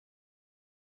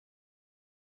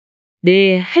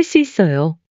 네, 할 수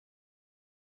있어요.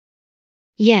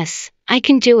 Yes, I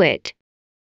can do it.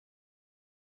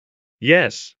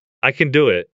 Yes, I can do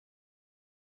it.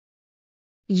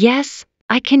 Yes,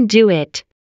 I can do it.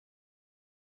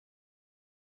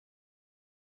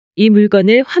 이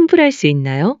물건을 환불할 수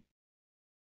있나요?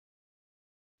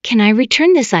 Can I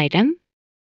return this item?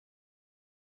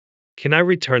 Can I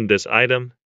return this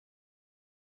item?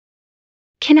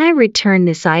 Can I return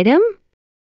this item?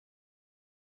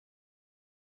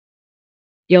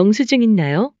 영수증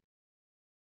있나요?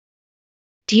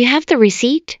 Do you have the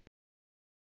receipt?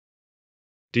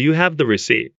 Do you have the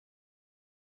receipt?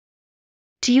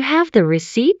 Do you have the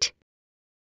receipt?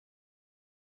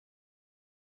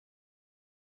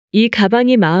 이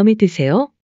가방이 마음에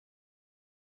드세요?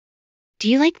 Do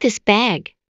you like this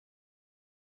bag?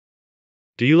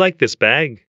 Do you like this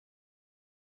bag?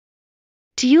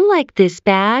 Do you like this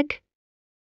bag?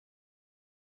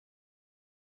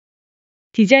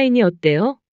 디자인이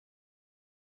어때요?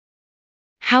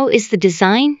 How is the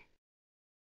design?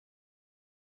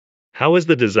 How is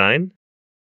the design?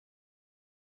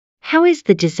 How is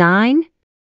the design?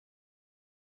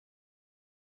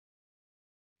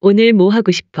 오늘 뭐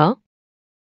하고 싶어?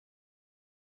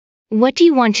 What do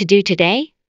you want to do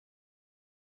today?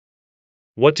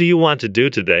 What do you want to do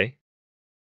today?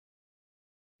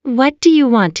 What do you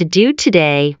want to do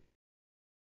today?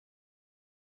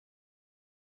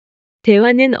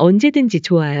 대화는 언제든지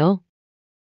좋아요.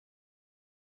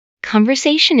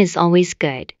 Conversation is always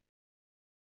good.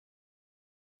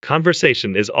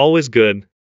 Conversation is always good.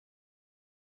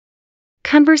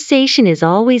 Conversation is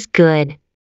always good.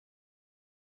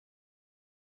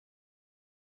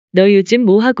 너 요즘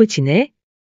뭐 하고 지내?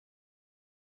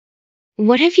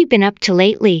 What have you been up to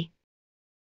lately?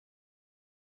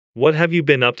 What have you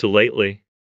been up to lately?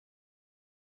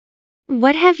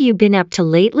 What have you been up to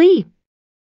lately?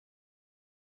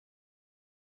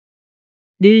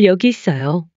 늘 여기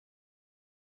있어요.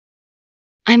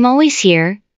 I'm always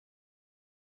here.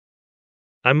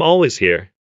 I'm always here.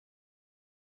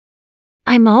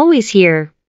 I'm always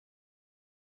here.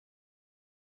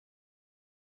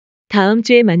 다음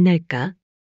주에 만날까?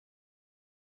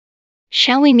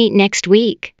 Shall we meet next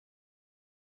week?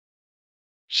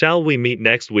 Shall we meet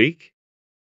next week?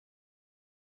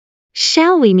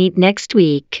 Shall we meet next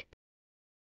week?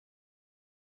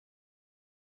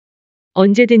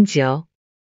 언제든지요.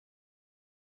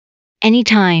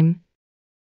 Anytime.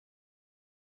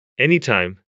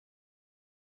 Anytime.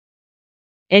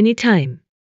 Anytime.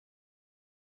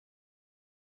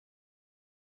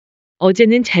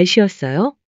 어제는 잘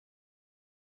쉬었어요?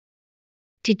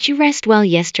 Did you rest well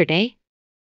yesterday?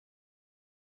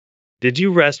 Did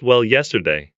you rest well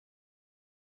yesterday?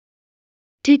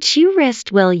 Did you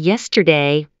rest well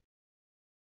yesterday?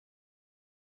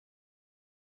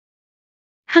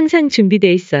 항상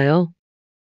준비돼 있어요.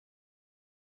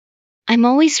 I'm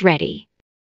always ready.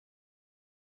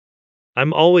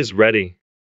 I'm always ready.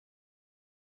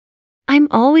 I'm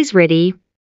always ready.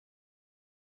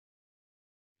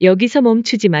 여기서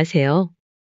멈추지 마세요.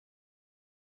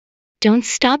 Don't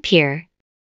stop here.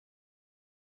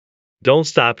 Don't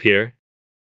stop here.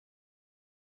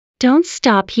 Don't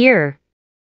stop here.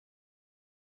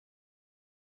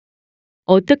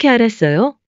 어떻게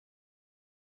알았어요?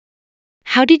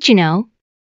 How did you know?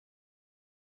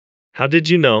 How did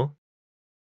you know?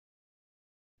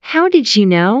 How did you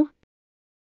know?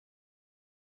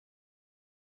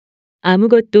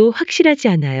 아무것도 확실하지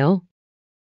않아요.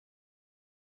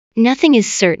 Nothing is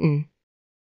certain.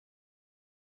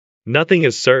 Nothing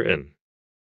is certain.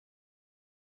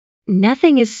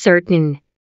 Nothing is certain.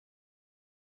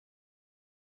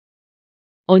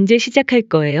 언제 시작할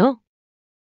거예요?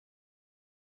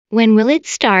 When will it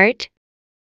start?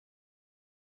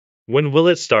 When will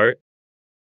it start?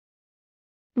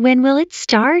 When will it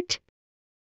start?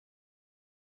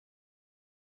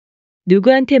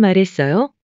 누구한테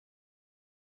말했어요?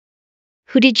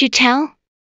 Who did you tell?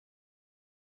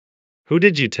 Who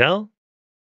did you tell?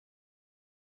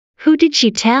 Who did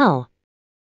you tell?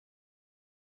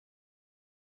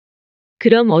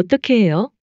 그럼 어떻게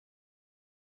해요?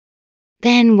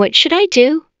 Then what should I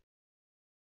do?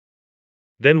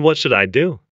 Then what should I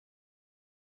do?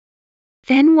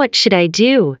 Then what should I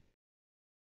do?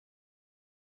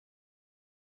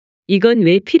 이건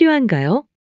왜 필요한가요?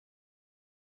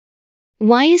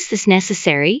 Why is this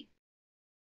necessary?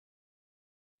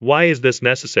 Why is this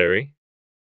necessary?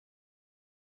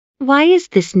 Why is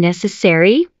this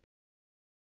necessary?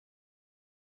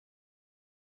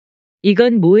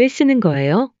 이건 뭐에 쓰는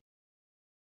거예요?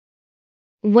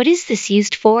 What is this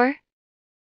used for?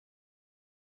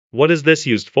 What is this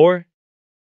used for?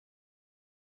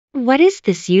 What is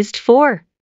this used for?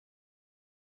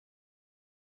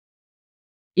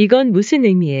 이건 무슨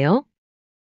의미예요?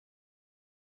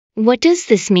 What does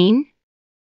this mean?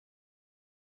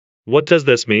 What does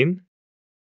this mean?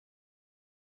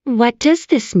 What does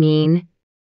this mean?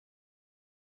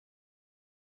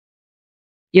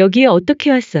 여기에 어떻게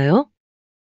왔어요?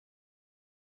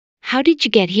 How did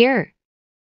you get here?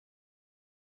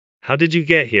 How did you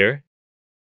get here?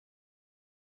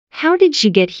 How did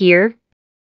you get here?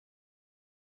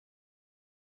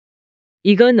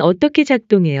 이건 어떻게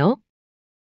작동해요?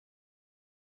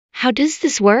 How does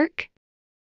this work?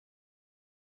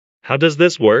 How does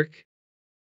this work?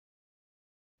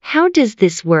 How does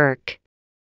this work?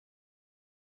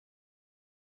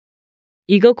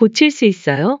 이거 고칠 수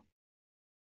있어요?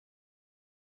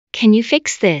 Can you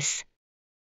fix this?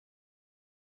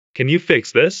 Can you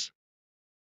fix this?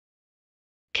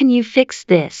 Can you fix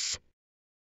this?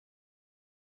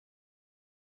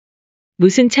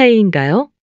 무슨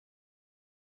차이인가요?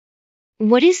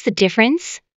 What is the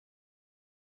difference?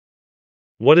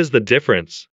 What is the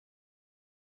difference?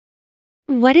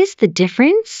 What is the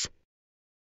difference?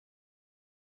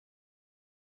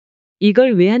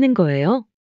 이걸 왜 하는 거예요?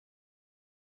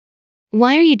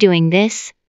 Why are you doing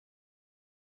this?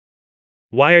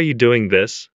 Why are you doing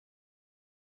this?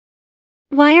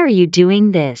 Why are you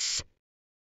doing this?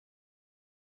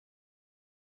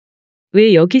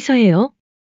 왜 여기서 해요?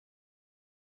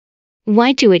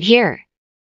 Why do it here?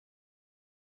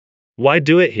 Why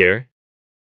do it here?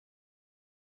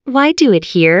 Why do it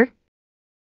here?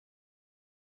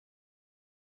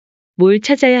 뭘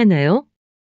찾아야 하나요?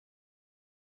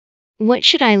 What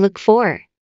should I look for?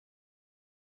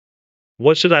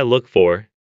 What should I look for?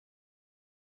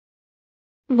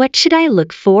 What should I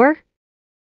look for?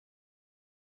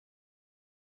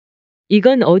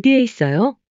 이건 어디에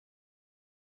있어요?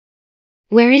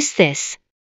 Where is this?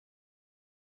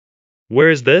 Where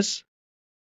is this?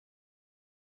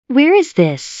 Where is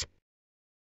this?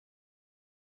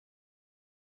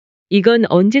 이건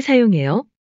언제 사용해요?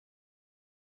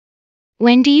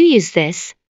 When do you use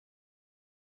this?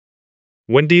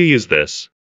 When do you use this?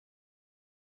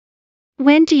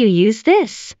 When do you use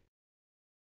this?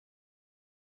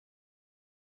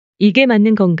 이게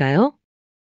맞는 건가요?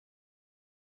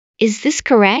 Is this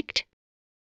correct?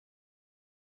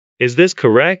 Is this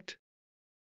correct?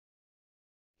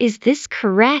 Is this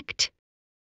correct?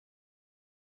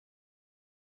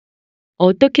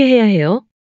 어떻게 해야 해요?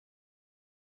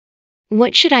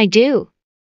 What should I do?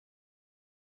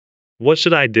 What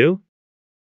should I do?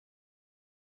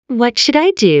 What should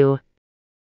I do?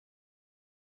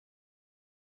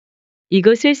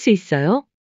 이거 쓸 수 있어요?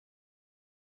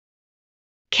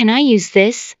 Can I use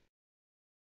this?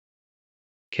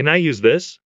 Can I use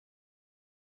this?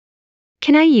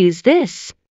 Can I use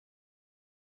this?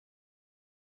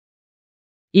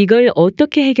 이걸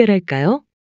어떻게 해결할까요?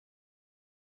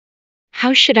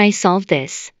 How should I solve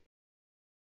this?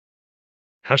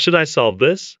 How should I solve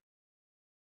this?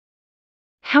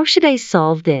 How should I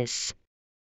solve this?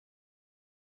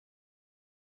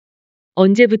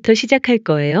 언제부터 시작할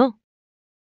거예요?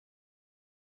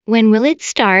 When will it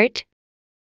start?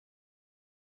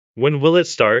 When will it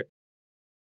start?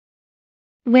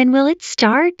 When will it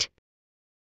start?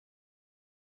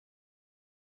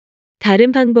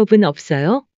 다른 방법은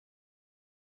없어요?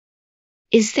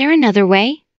 Is there another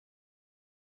way?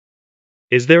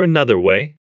 Is there another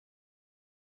way?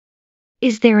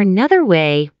 Is there another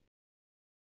way?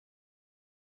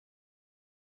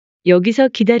 여기서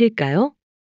기다릴까요?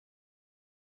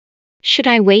 Should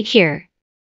I wait here?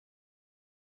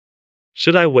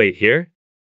 Should I wait here?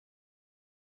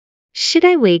 Should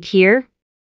I wait here?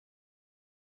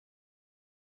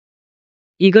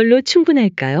 이걸로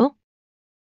충분할까요?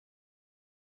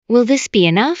 Will this be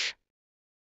enough?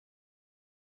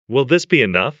 Will this be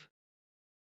enough?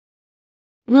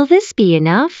 Will this be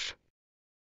enough?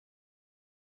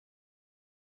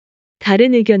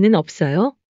 다른 의견은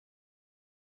없어요?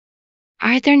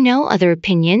 Are there no other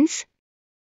opinions?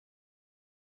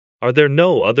 Are there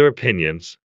no other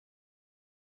opinions?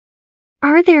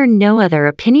 Are there no other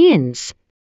opinions?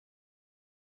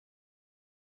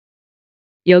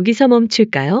 여기서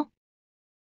멈출까요?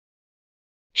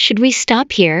 Should we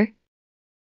stop here?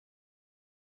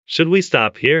 Should we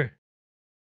stop here?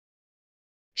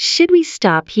 Should we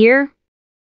stop here?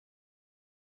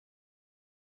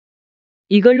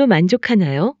 이걸로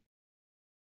만족하나요?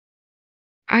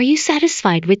 Are you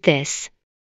satisfied with this?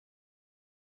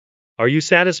 Are you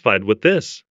satisfied with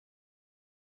this?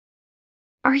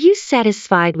 Are you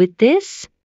satisfied with this?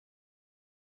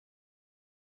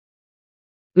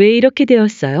 왜 이렇게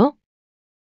되었어요?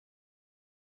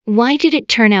 Why did it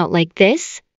turn out like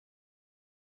this?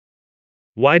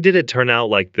 Why did it turn out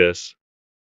like this?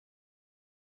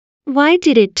 Why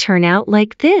did it turn out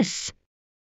like this?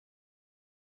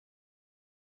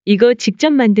 이거 직접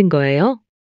만든 거예요?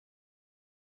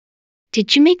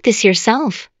 Did you make this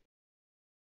yourself?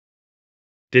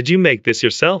 Did you make this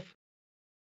yourself?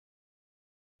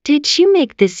 Did you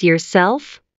make this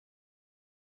yourself?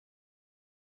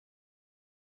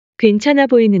 괜찮아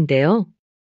보이는데요.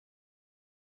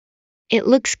 It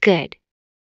looks good.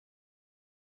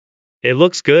 It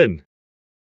looks good.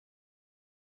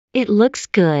 It looks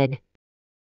good.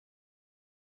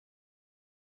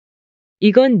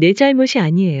 이건 내 잘못이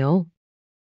아니에요.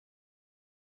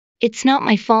 It's not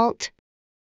my fault.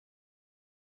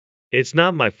 It's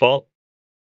not my fault.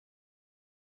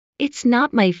 It's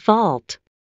not my fault.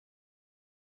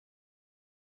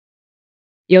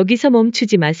 여기서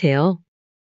멈추지 마세요.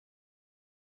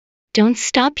 Don't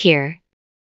stop here.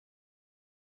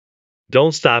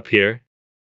 Don't stop here.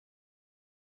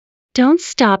 Don't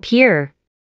stop here.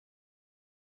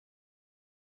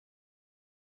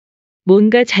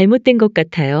 뭔가 잘못된 것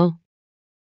같아요.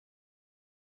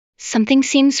 Something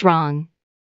seems wrong.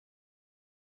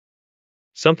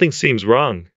 Something seems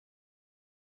wrong.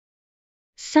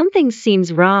 Something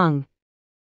seems wrong.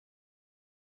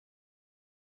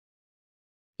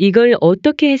 이걸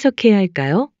어떻게 해석해야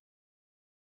할까요?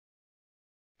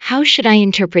 How should I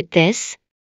interpret this?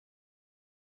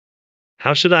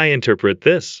 How should I interpret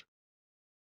this?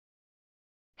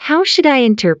 How should I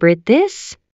interpret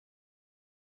this?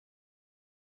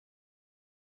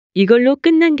 이걸로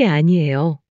끝난 게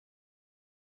아니에요.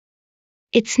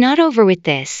 It's not over with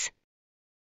this.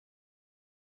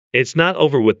 It's not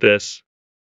over with this.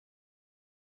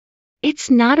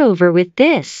 It's not over with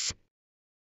this.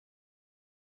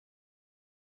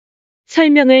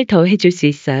 설명을 더 해줄 수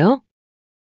있어요?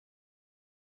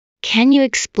 Can you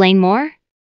explain more?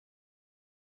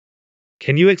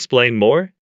 Can you explain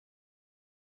more?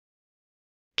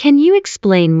 Can you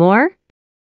explain more?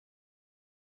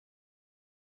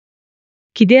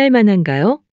 기대할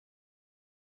만한가요?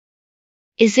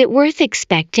 Is it worth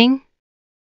expecting?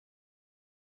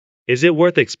 Is it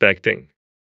worth expecting?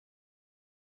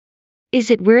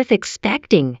 Is it worth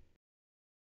expecting?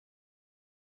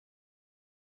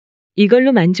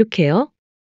 이걸로 만족해요?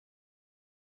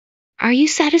 Are you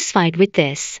satisfied with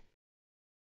this?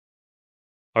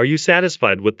 Are you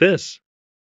satisfied with this?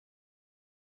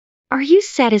 Are you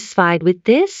satisfied with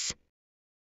this?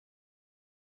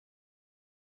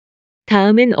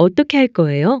 다음엔 어떻게 할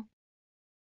거예요?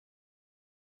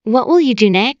 What will you do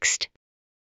next?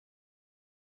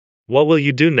 What will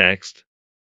you do next?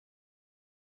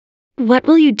 What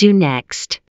will you do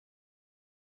next?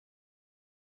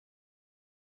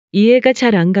 이해가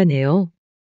잘 안 가네요.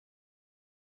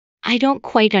 I don't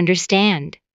quite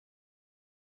understand.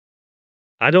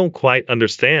 I don't quite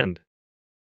understand.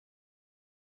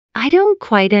 I don't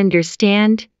quite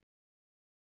understand.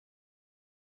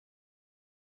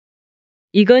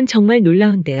 이건 정말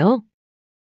놀라운데요.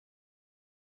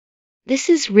 This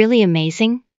is really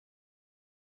amazing.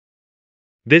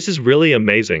 This is really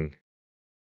amazing.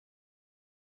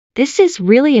 This is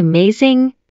really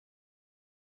amazing.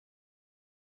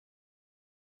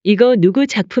 이거 누구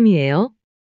작품이에요?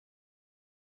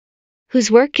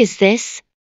 Whose work is this?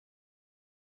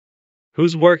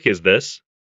 Whose work is this?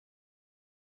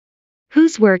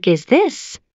 Whose work is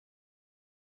this?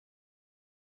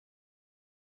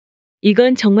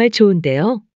 이건 정말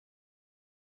좋은데요.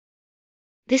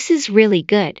 This is really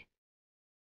good.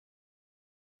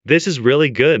 This is really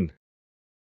good.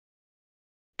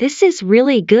 This is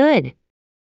really good.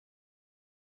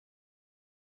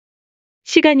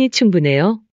 시간이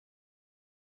충분해요.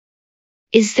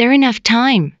 Is there enough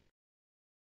time?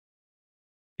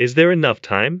 Is there enough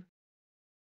time?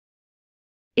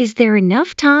 Is there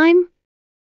enough time?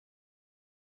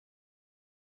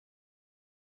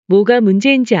 뭐가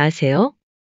문제인지 아세요?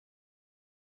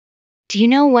 Do you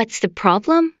know what's the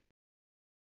problem?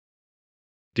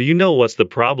 Do you know what's the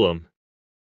problem?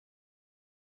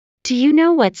 Do you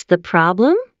know what's the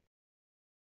problem?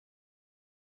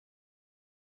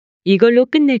 이걸로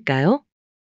끝낼까요?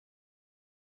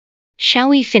 Shall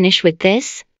we finish with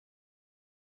this?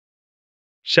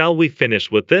 Shall we finish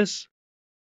with this?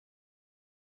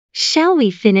 Shall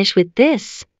we finish with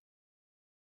this?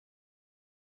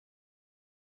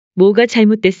 뭐가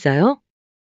잘못됐어요?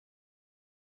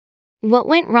 What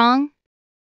went wrong?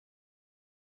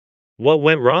 What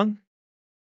went wrong?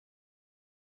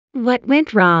 What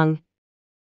went wrong?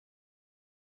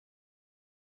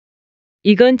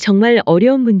 이건 정말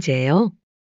어려운 문제예요.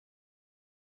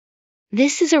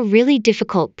 This is a really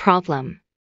difficult problem.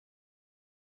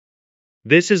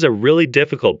 This is a really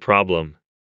difficult problem.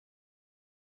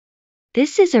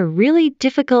 This is a really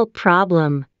difficult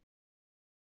problem.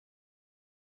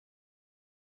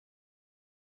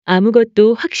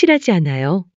 아무것도 확실하지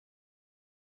않아요.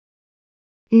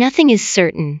 Nothing is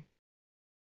certain.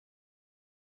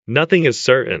 Nothing is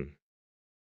certain.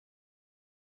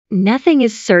 Nothing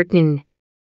is certain.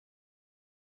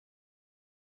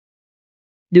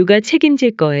 누가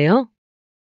책임질 거예요?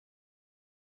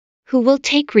 Who will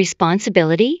take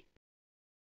responsibility?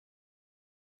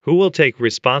 Who will take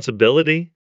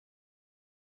responsibility?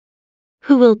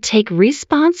 Who will take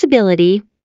responsibility?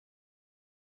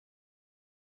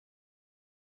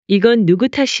 이건 누구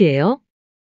탓이에요?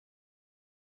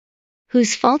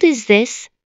 Whose fault is this?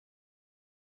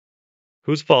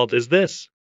 Whose fault is this?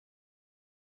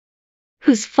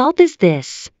 Whose fault is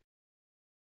this?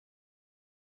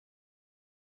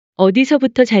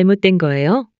 어디서부터 잘못된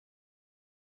거예요?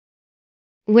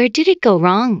 Where did it go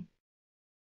wrong?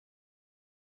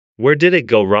 Where did it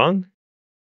go wrong?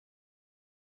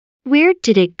 Where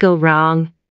did it go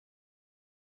wrong?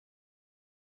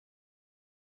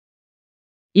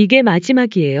 이게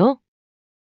마지막이에요?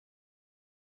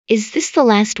 Is this the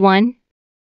last one?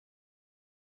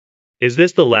 Is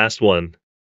this the last one?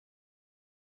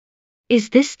 Is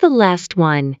this the last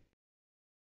one?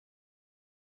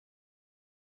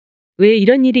 왜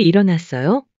이런 일이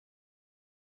일어났어요?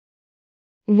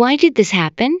 Why did this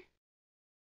happen?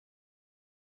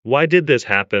 Why did this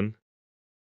happen?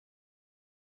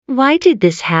 Why did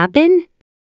this happen?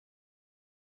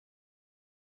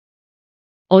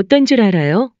 어떤 줄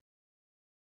알아요?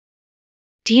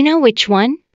 Do you know which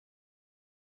one?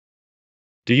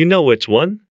 Do you know which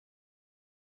one?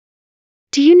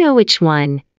 Do you know which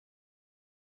one?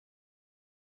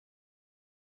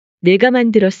 내가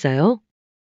만들었어요.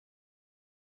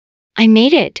 I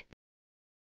made it.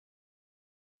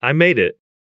 I made it.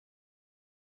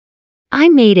 I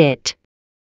made it.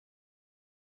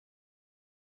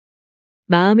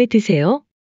 마음에 드세요?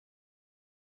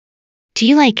 Do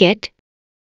you like it?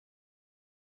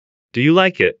 Do you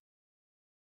like it?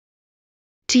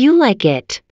 Do you like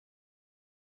it?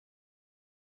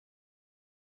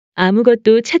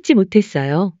 아무것도 찾지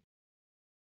못했어요.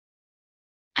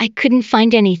 I couldn't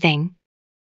find anything.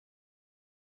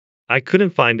 I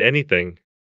couldn't find anything.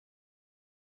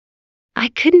 I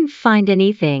couldn't find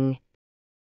anything.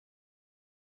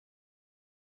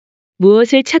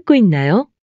 무엇을 찾고 있나요?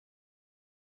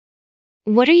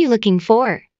 What are you looking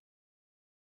for?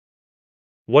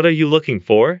 What are you looking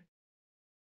for?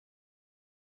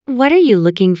 What are you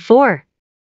looking for?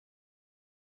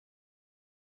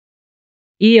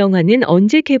 이 영화는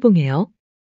언제 개봉해요?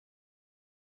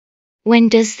 When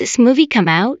does this movie come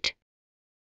out?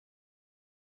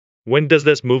 When does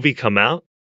this movie come out?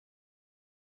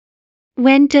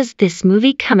 When does this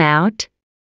movie come out?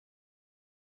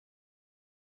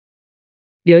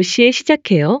 몇 시에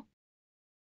시작해요?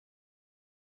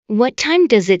 What time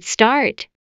does it start?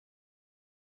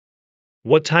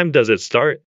 What time does it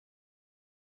start?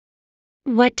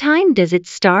 What time does it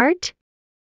start?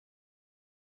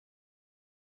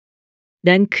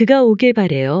 난 그가 오길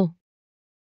바래요.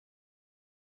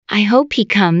 I hope he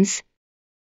comes.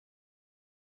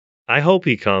 I hope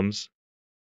he comes.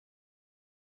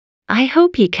 I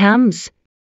hope he comes.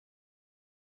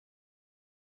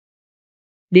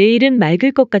 내일은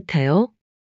맑을 것 같아요.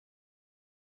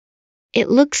 It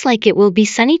looks like it will be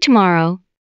sunny tomorrow.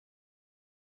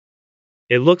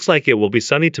 It looks like it will be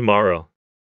sunny tomorrow.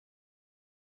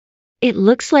 It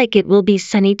looks like it will be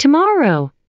sunny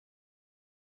tomorrow.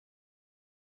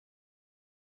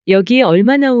 여기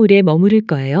얼마나 오래 머무를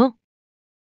거예요?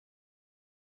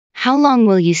 How long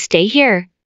will you stay here?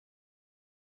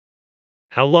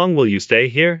 How long will you stay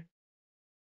here?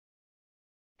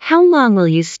 How long will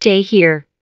you stay here?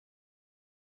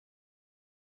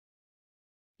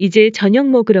 이제 저녁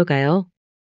먹으러 가요.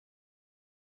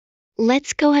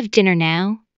 Let's go have dinner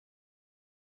now.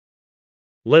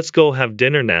 Let's go have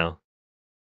dinner now.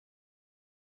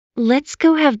 Let's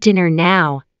go have dinner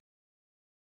now.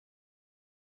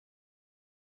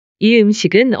 이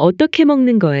음식은 어떻게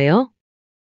먹는 거예요?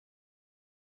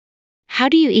 How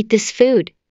do you eat this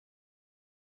food?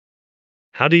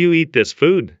 How do you eat this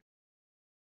food?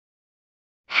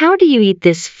 How do you eat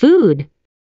this food?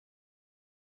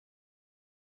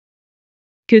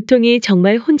 교통이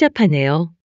정말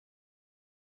혼잡하네요.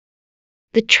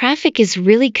 The traffic is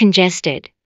really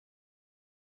congested.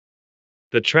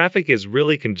 The traffic is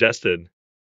really congested.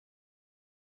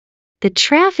 The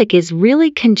traffic is really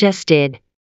congested.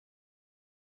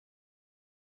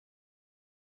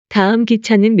 다음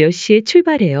기차는 몇 시에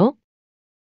출발해요?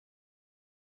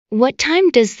 What time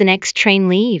does the next train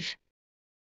leave?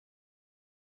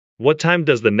 What time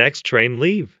does the next train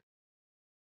leave?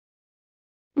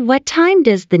 What time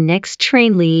does the next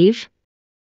train leave?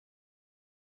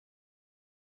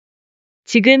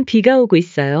 지금 비가 오고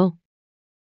있어요.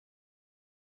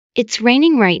 It's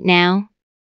raining right now.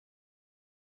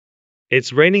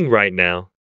 It's raining right now.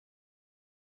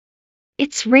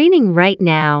 It's raining right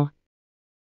now.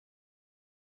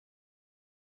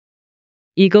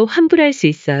 이거 환불할 수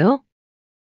있어요?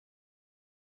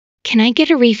 Can I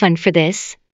get a refund for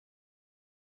this?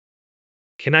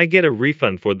 Can I get a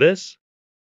refund for this?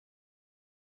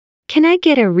 Can I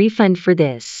get a refund for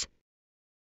this?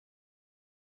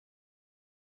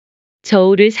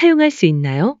 저울을 사용할 수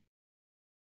있나요?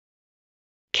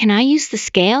 Can I use the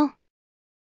scale?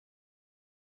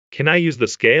 Can I use the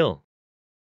scale?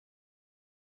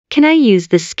 Can I use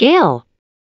the scale?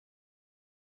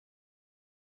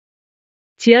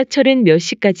 지하철은 몇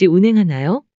시까지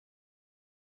운행하나요?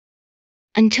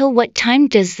 Until what time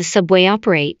does the subway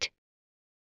operate?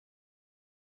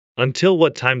 Until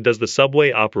what time does the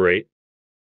subway operate?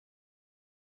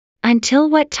 Until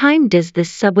what time does the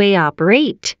subway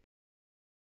operate?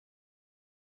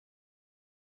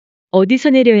 어디서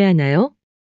내려야 하나요?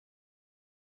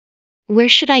 Where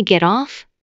should I get off?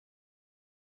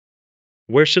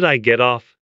 Where should I get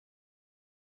off?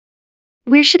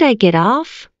 Where should I get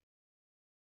off?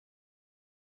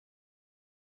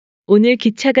 오늘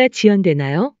기차가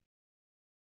지연되나요?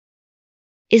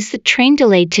 Is the train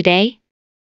delayed today?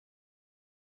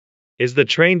 Is the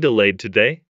train delayed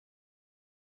today?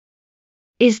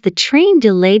 Is the train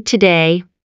delayed today?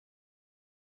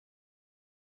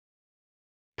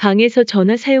 방에서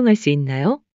전화 사용할 수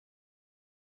있나요?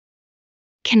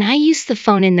 Can I use the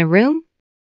phone in the room?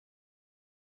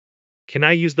 Can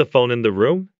I use the phone in the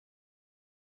room?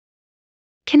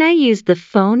 Can I use the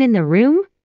phone in the room?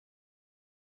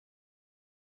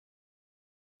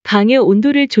 방의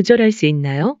온도를 조절할 수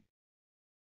있나요?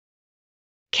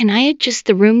 Can I adjust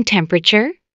the room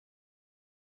temperature?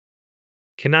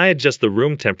 Can I adjust the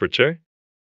room temperature?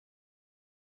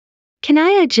 Can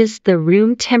I adjust the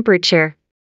room temperature?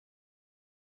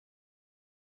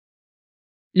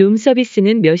 룸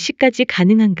서비스는 몇 시까지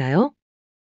가능한가요?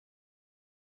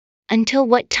 Until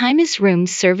what time is room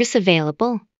service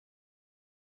available?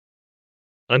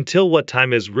 Until what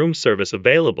time is room service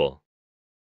available?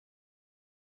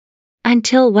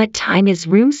 Until what time is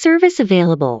room service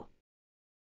available?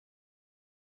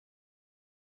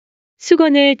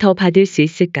 수건을 더 받을 수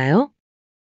있을까요?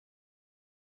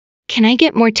 Can I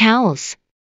get more towels?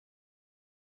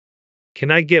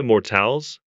 Can I get more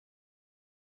towels?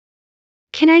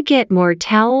 Can I get more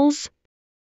towels?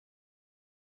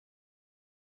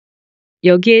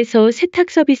 여기에서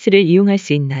세탁 서비스를 이용할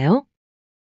수 있나요?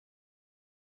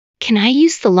 Can I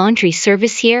use the laundry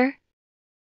service here?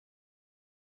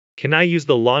 Can I use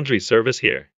the laundry service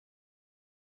here?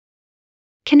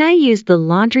 Can I use the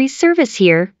laundry service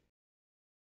here?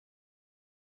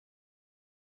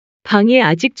 방이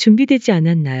아직 준비되지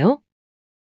않았나요?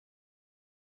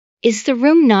 Is the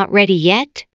room not ready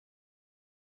yet?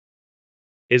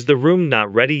 Is the room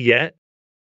not ready yet?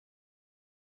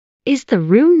 Is the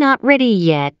room not ready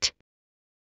yet?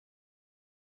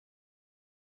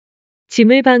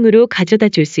 짐을 방으로 가져다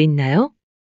줄 수 있나요?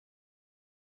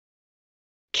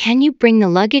 Can you bring the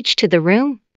luggage to the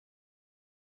room?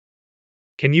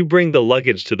 Can you bring the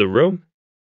luggage to the room?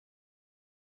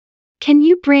 Can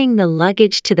you bring the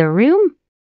luggage to the room?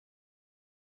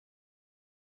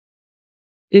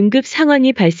 응급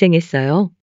상황이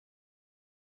발생했어요.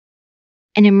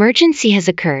 An emergency has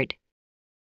occurred.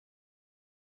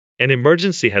 An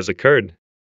emergency has occurred.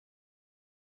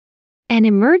 An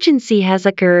emergency has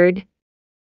occurred.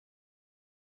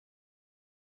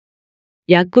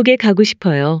 약국에 가고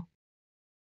싶어요.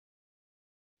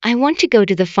 I want to go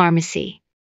to the pharmacy.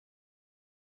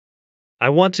 I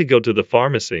want to go to the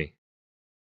pharmacy.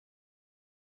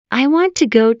 I want to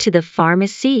go to the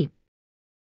pharmacy.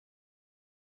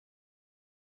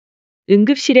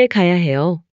 응급실에 가야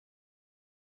해요.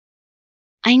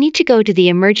 I need to go to the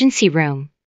emergency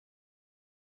room.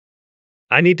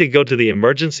 I need to go to the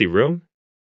emergency room.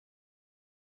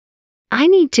 I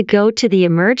need to go to the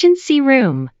emergency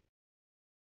room.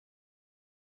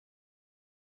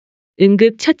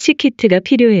 응급 처치 키트가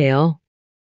필요해요.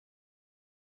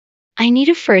 I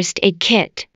need a first aid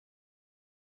kit.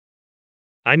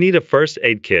 I need a first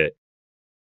aid kit.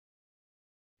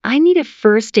 I need a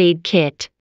first aid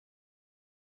kit.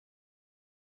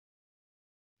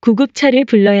 구급차를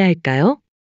불러야 할까요?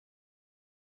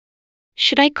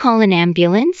 Should I call an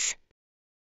ambulance?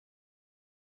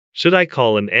 Should I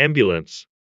call an ambulance?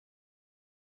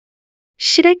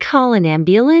 Should I call an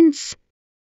ambulance?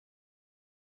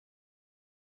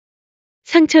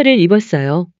 상처를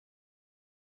입었어요.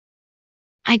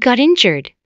 I got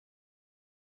injured.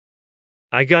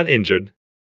 I got injured.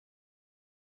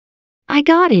 I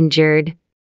got injured.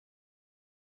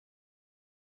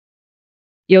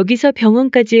 여기서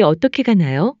병원까지 어떻게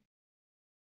가나요?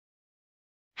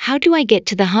 How do I get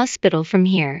to the hospital from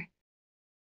here?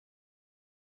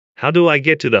 How do I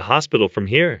get to the hospital from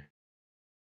here?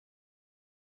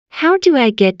 How do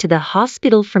I get to the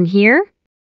hospital from here?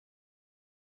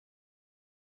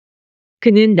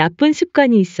 그는 나쁜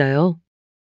습관이 있어요.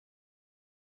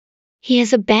 He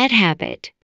has a bad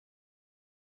habit.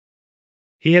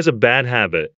 He has a bad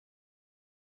habit.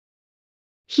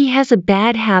 He has a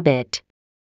bad habit.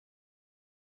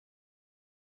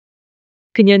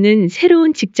 그녀는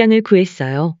새로운 직장을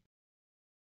구했어요.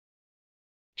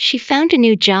 She found a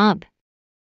new job.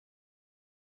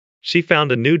 She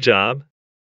found a new job.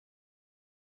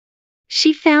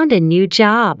 She found a new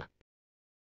job.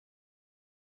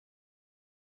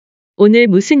 오늘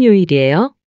무슨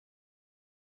요일이에요?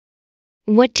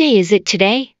 What day is it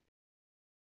today?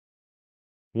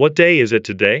 What day is it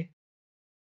today?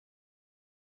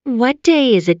 What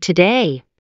day is it today?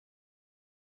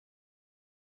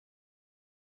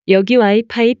 여기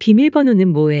와이파이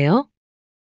비밀번호는 뭐예요?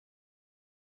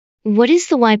 What is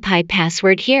the Wi-Fi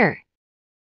password here?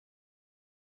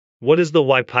 What is the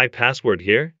Wi-Fi password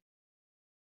here?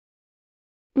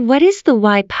 What is the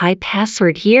Wi-Fi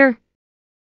password here?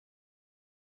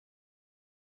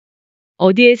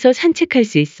 어디에서 산책할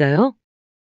수 있어요?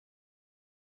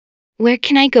 Where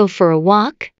can I go for a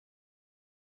walk?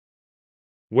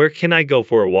 Where can I go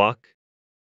for a walk?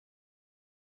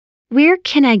 Where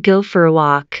can I go for a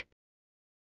walk?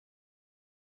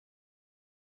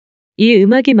 이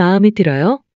음악이 마음에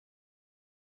들어요?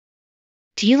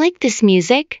 Do you like this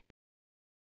music?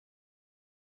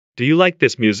 Do you like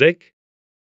this music?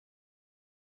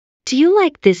 Do you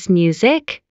like this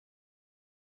music?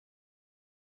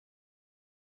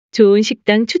 좋은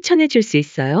식당 추천해 줄 수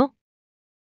있어요?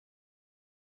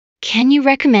 Can you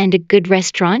recommend a good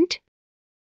restaurant?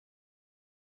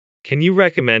 Can you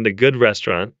recommend a good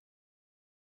restaurant?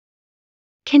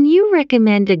 Can you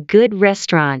recommend a good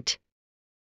restaurant?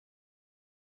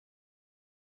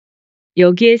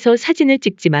 여기에서 사진을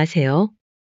찍지 마세요.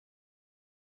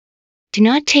 Do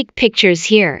not take pictures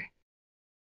here.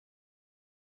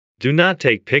 Do not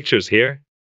take pictures here.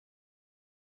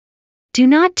 Do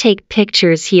not take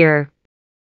pictures here.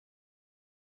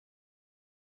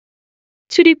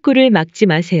 출입구를 막지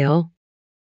마세요.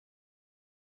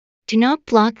 Do not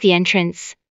block the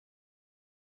entrance.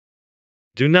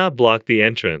 Do not block the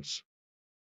entrance.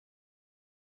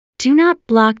 Do not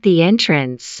block the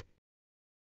entrance.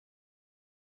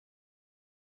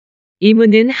 이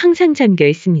문은 항상 잠겨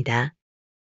있습니다.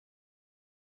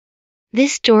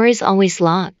 This door is always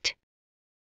locked.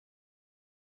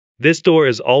 This door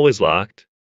is always locked.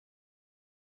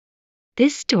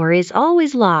 This door is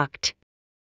always locked.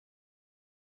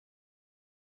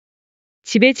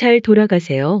 집에 잘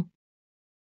돌아가세요.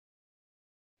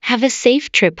 Have a safe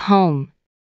trip home.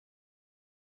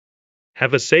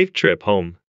 Have a safe trip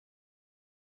home.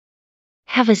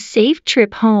 Have a safe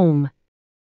trip home.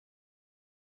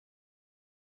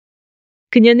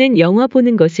 그녀는 영화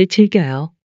보는 것을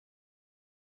즐겨요.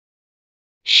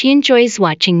 She enjoys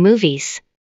watching movies.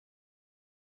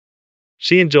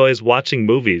 She enjoys watching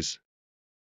movies.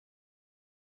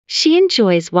 She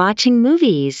enjoys watching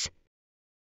movies.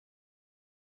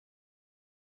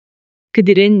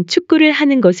 그들은 축구를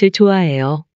하는 것을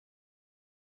좋아해요.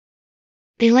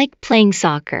 They like playing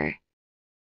soccer.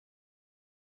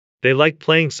 They like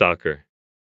playing soccer.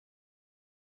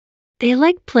 They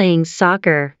like playing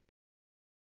soccer.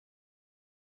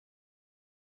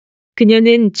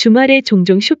 그녀는 주말에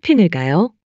종종 쇼핑을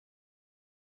가요.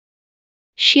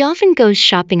 She often goes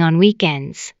shopping on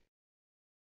weekends.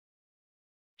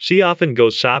 She often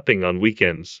goes shopping on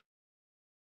weekends.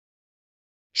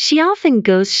 She often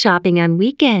goes shopping on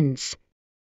weekends.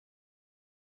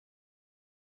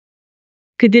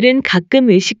 그들은 가끔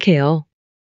외식해요.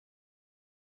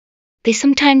 They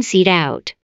sometimes eat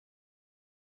out.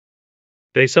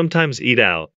 They sometimes eat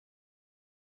out.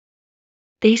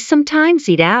 They sometimes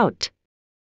eat out.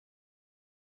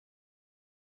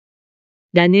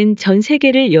 나는 전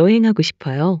세계를 여행하고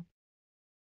싶어요.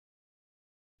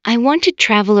 I want to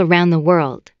travel around the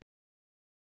world.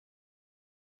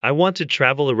 I want to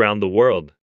travel around the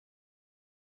world.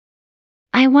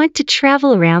 I want to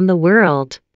travel around the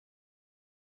world.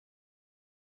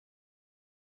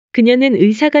 그녀는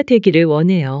의사가 되기를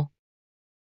원해요.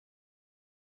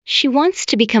 She wants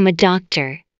to become a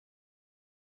doctor.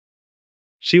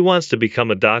 She wants to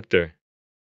become a doctor.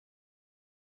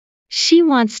 She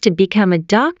wants to become a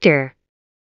doctor.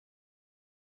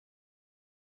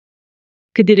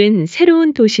 그들은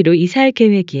새로운 도시로 이사할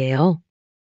계획이에요.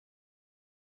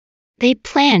 They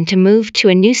plan to move to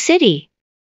a new city.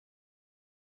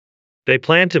 They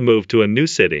plan to move to a new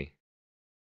city.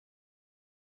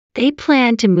 They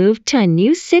plan to move to a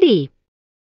new city.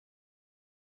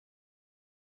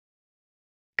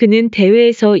 그는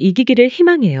대회에서 이기기를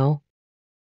희망해요.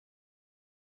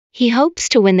 He hopes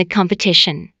to win the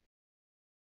competition.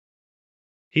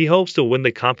 He hopes to win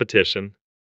the competition.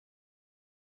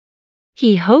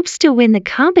 He hopes to win the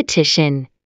competition.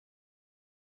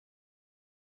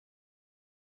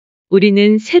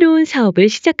 우리는 새로운 사업을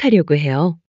시작하려고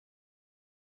해요.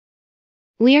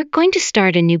 We are going to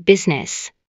start a new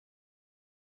business.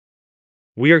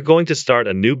 We are going to start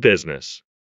a new business.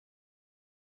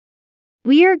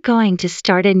 We are going to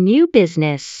start a new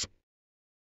business.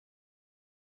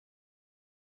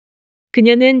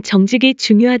 그녀는 정직이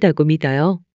중요하다고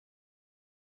믿어요.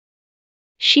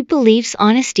 She believes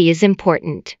honesty is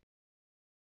important.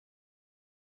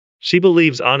 She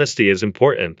believes honesty is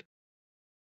important.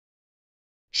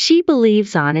 She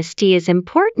believes honesty is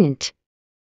important.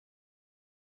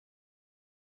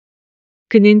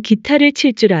 그는 기타를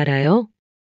칠 줄 알아요.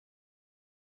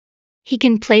 He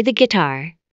can play the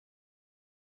guitar.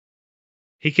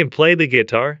 He can play the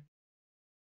guitar.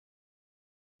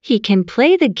 He can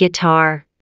play the guitar.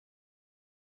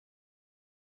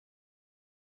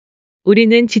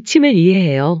 우리는 지침을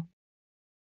이해해요.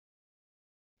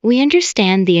 We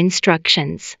understand the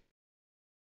instructions.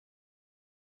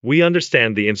 We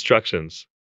understand the instructions.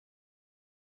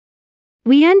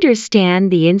 We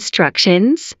understand the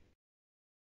instructions.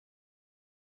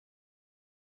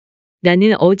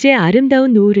 나는 어제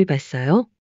아름다운 노을을 봤어요.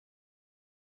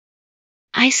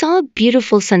 I saw a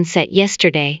beautiful sunset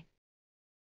yesterday.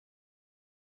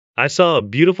 I saw a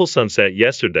beautiful sunset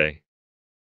yesterday.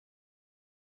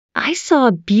 I saw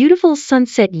a beautiful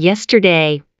sunset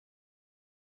yesterday.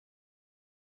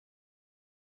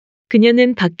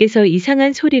 그녀는 밖에서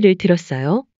이상한 소리를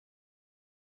들었어요.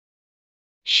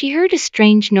 She heard a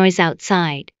strange noise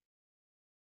outside.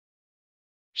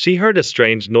 She heard a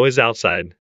strange noise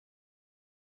outside.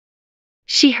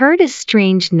 She heard a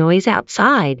strange noise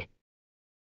outside.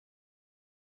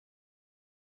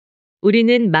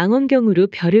 우리는 망원경으로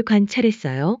별을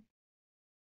관찰했어요.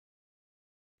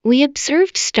 We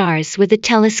observed stars with a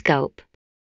telescope.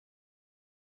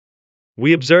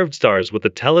 We observed stars with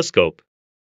a telescope.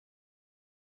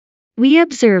 We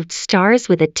observed stars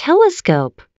with a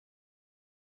telescope.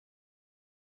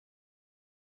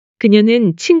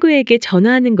 그녀는 친구에게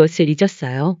전화하는 것을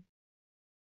잊었어요.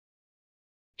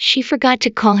 She forgot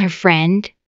to call her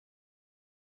friend.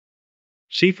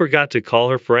 She forgot to call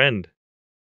her friend.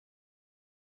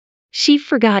 She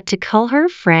forgot to call her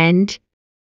friend.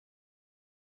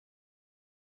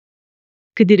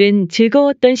 그들은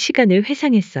즐거웠던 시간을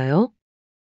회상했어요.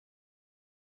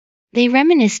 They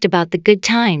reminisced about the good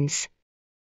times.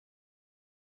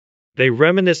 They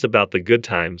reminisced about the good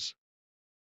times.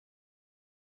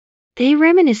 They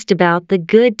reminisced about the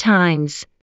good times.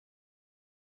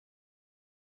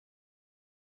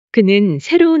 그는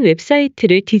새로운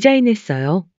웹사이트를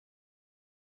디자인했어요.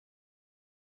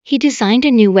 He designed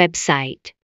a new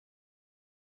website.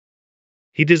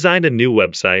 He designed a new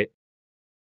website.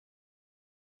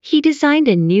 He designed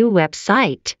a new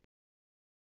website.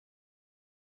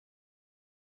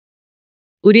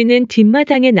 우리는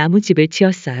뒷마당에 나무집을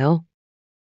지었어요.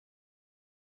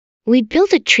 We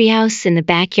built a treehouse in the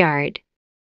backyard.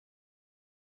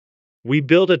 We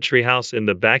built a treehouse in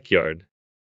the backyard.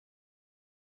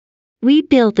 We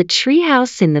built a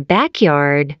treehouse in the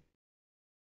backyard.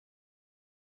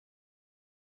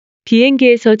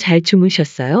 비행기에서 잘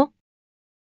주무셨어요?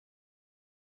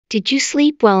 Did you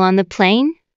sleep well on the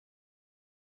plane?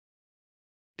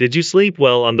 Did you sleep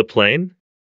well on the plane?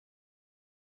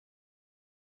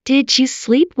 Did you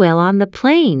sleep well on the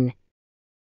plane?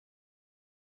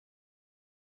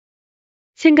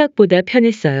 생각보다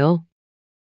편했어요.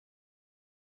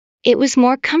 It was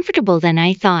more comfortable than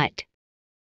I thought.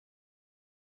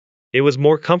 It was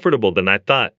more comfortable than I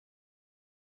thought.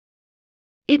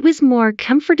 It was more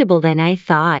comfortable than I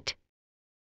thought.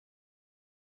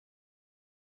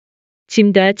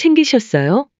 짐 다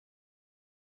챙기셨어요?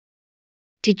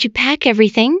 Did you pack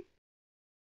everything?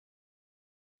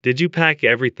 Did you pack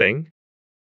everything?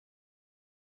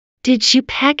 Did you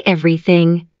pack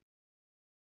everything?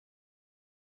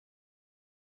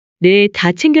 네,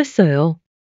 다 챙겼어요.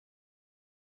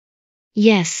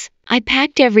 Yes, I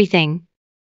packed everything.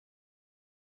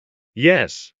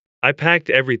 Yes, I packed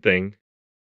everything.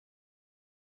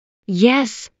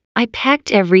 Yes, I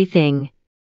packed everything.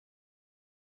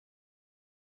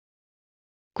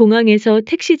 공항에서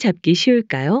택시 잡기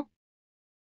쉬울까요?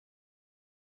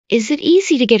 Is it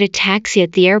easy to get a taxi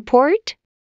at the airport?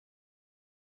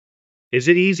 Is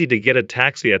it easy to get a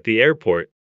taxi at the airport?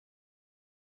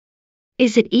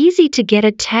 Is it easy to get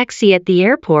a taxi at the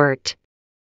airport?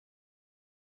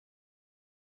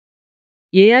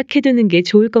 예약해두는 게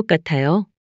좋을 것 같아요.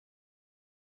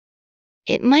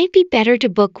 It might be better to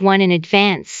book one in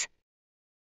advance.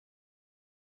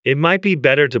 It might be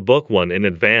better to book one in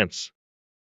advance.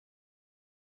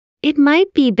 It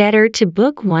might be better to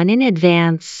book one in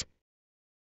advance.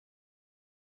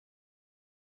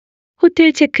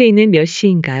 호텔 체크인은 몇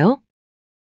시인가요?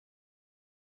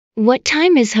 What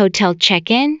time is hotel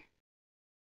check-in?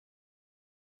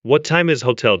 What time is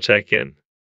hotel check-in?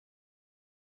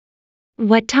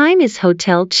 What time is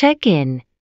hotel check-in?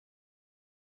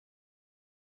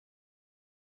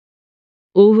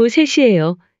 오후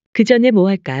 3시예요. 그 전에 뭐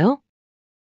할까요?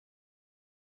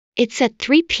 It's at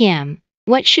 3 p.m.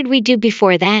 What should we do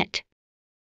before that?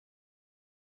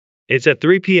 It's at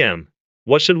 3 p.m.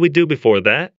 What should we do before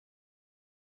that?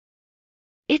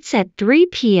 It's at 3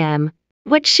 p.m.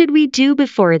 What should we do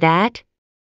before that?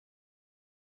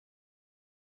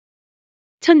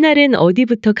 첫날은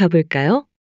어디부터 가볼까요?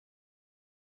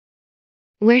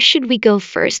 Where should we go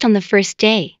first on the first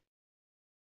day?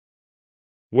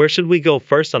 Where should we go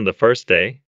first on the first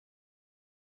day?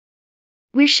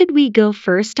 Where should we go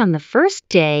first on the first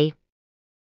day?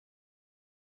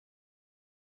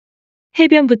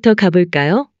 해변부터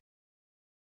가볼까요?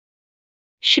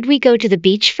 Should we go to the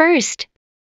beach first?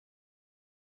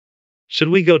 Should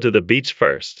we go to the beach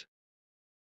first?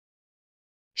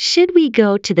 Should we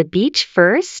go to the beach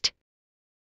first?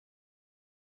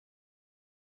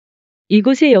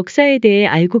 이곳의 역사에 대해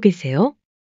알고 계세요?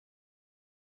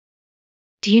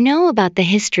 Do you know about the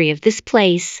history of this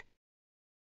place?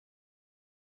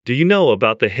 Do you know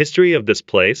about the history of this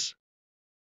place?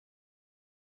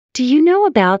 Do you know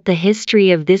about the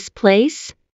history of this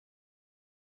place?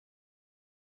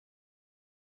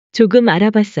 조금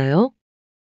알아봤어요.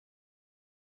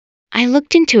 I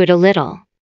looked into it a little.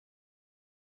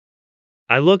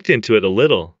 I looked into it a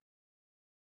little.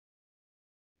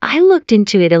 I looked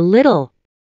into it a little.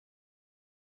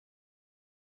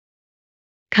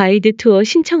 가이드 투어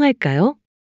신청할까요?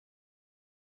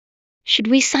 Should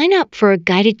we sign up for a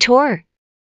guided tour?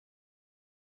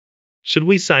 Should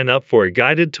we sign up for a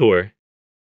guided tour?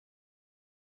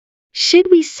 Should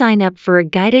we sign up for a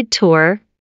guided tour?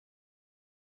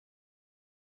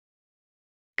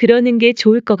 그러는 게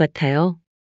좋을 것 같아요.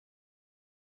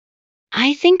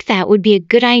 I think that would be a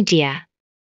good idea.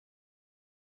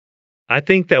 I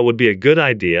think that would be a good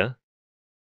idea.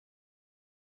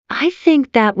 I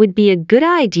think that would be a good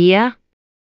idea.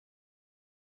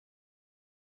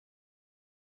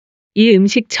 이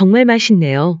음식 정말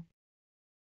맛있네요.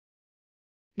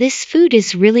 This food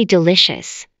is really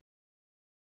delicious.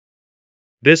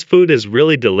 This food is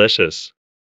really delicious.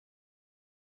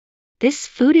 This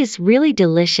food is really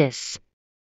delicious.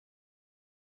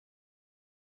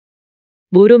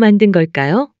 뭐로 만든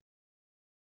걸까요?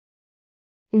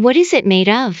 What is it made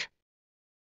of?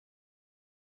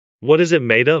 What is it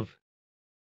made of?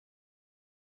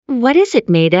 What is it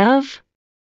made of?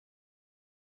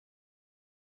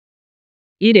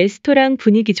 이 레스토랑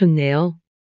분위기 좋네요.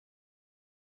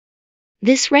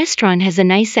 This restaurant has a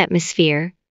nice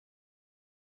atmosphere.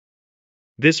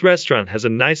 This restaurant has a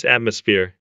nice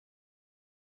atmosphere.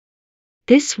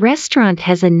 This restaurant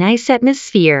has a nice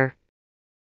atmosphere.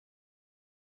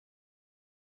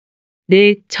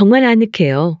 네, 정말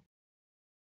아늑해요.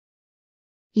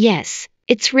 Yes,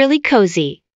 it's really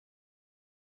cozy.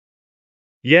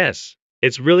 Yes,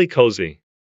 it's really cozy.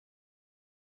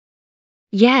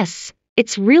 Yes,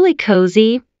 it's really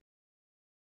cozy.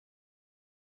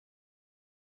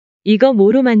 이거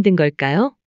뭐로 만든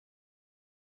걸까요?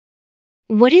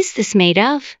 What is this made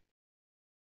of?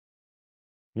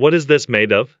 What is this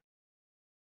made of?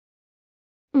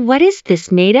 What is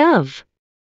this made of?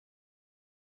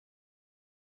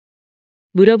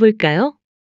 물어볼까요?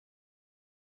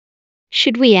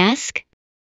 Should we ask?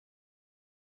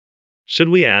 Should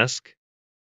we ask?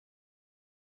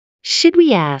 Should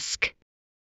we ask?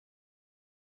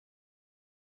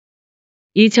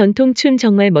 이 전통춤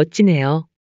정말 멋지네요.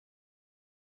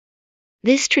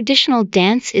 This traditional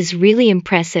dance is really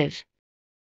impressive.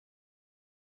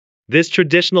 This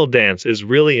traditional dance is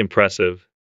really impressive.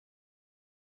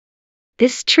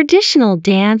 This traditional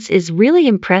dance is really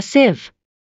impressive.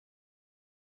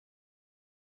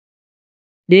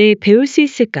 네, 배울 수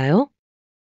있을까요?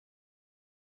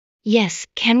 Yes,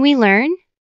 can we learn?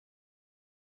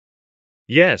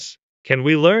 Yes, can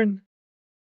we learn?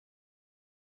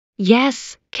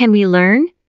 Yes, can we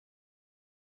learn?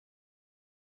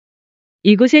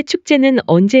 이곳의 축제는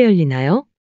언제 열리나요?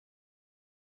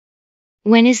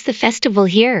 When is the festival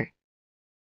here?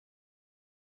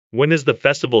 When is the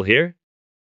festival here?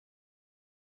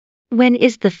 When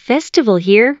is the festival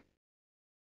here?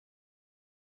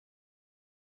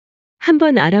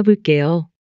 한번 알아볼게요.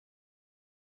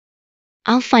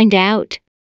 I'll find out.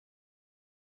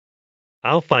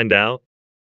 I'll find out.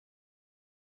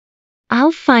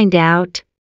 I'll find out.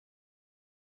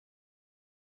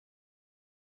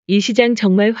 이 시장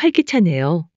정말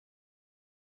활기차네요.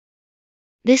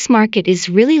 This market is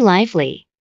really lively.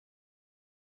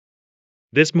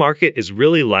 This market is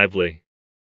really lively.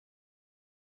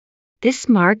 This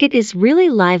market is really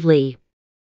lively.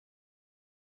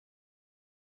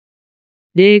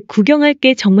 네, 구경할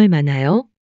게 정말 많아요.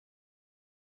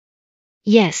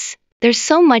 Yes, there's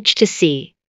so much to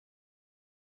see.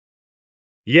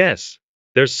 Yes,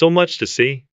 there's so much to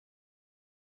see.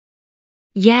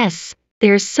 Yes,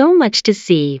 there's so much to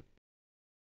see.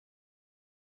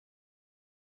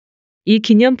 이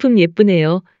기념품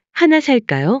예쁘네요. 하나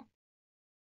살까요?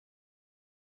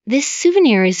 This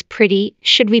souvenir is pretty.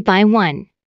 Should we buy one?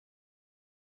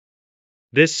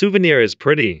 This souvenir is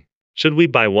pretty. Should we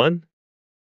buy one?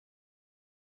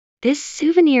 This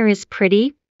souvenir is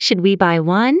pretty. Should we buy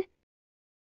one?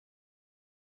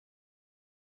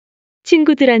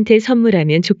 친구들한테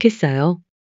선물하면 좋겠어요.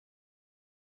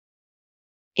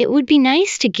 It would be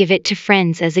nice to give it to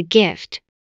friends as a gift.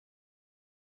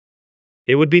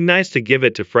 It would be nice to give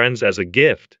it to friends as a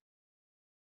gift.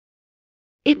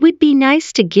 It would be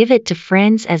nice to give it to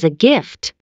friends as a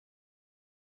gift.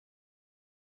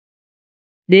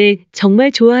 네,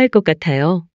 정말 좋아할 것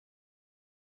같아요.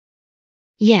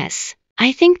 Yes,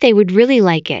 I think they would really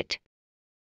like it.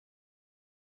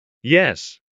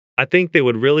 Yes, I think they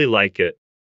would really like it.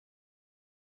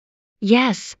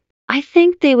 Yes, I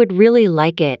think they would really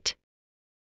like it.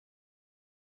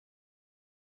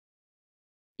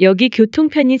 여기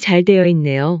교통편이 잘 되어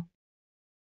있네요.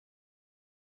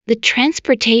 The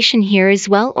transportation here is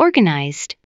well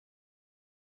organized.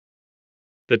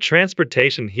 The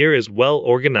transportation here is well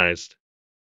organized.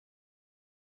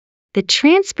 The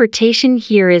transportation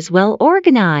here is well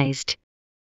organized.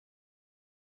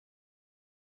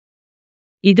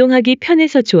 이동하기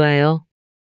편해서 좋아요.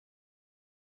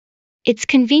 It's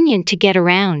convenient to get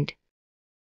around.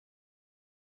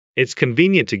 It's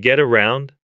convenient to get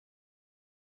around.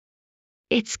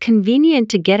 It's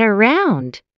convenient to get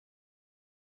around.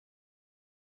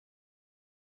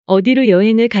 어디로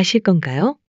여행을 가실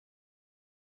건가요?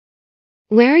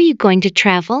 Where are you going to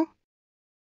travel?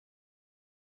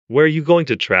 Where are you going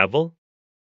to travel?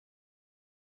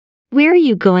 Where are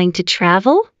you going to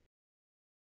travel?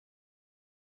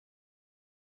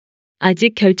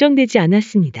 아직 결정되지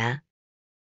않았습니다.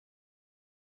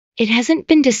 It hasn't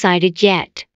been decided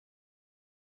yet.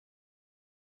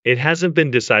 It hasn't been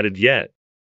decided yet.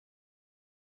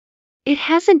 It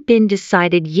hasn't been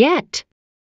decided yet.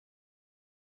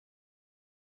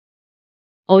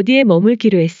 어디에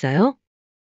머물기로 했어요?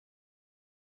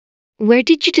 Where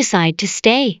did you decide to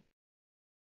stay?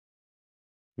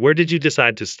 Where did you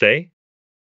decide to stay?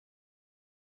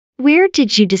 Where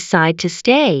did you decide to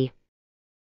stay?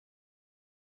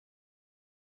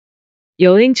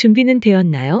 여행 준비는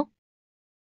되었나요?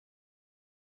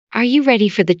 Are you ready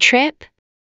for the trip?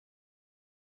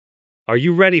 Are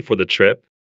you ready for the trip?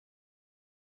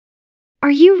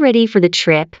 Are you ready for the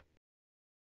trip?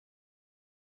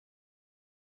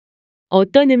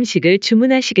 어떤 음식을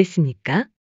주문하시겠습니까?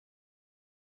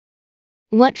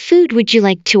 What food would you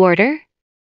like to order?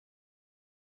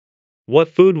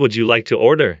 What food would you like to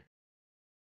order?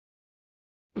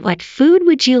 What food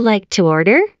would you like to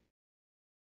order?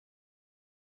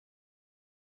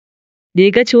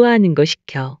 네가 좋아하는 거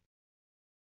시켜.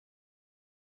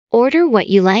 Order what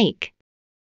you like.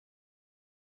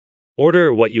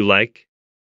 Order what you like.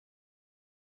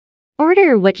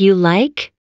 Order what you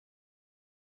like.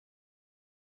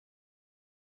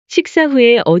 식사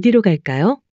후에 어디로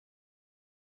갈까요?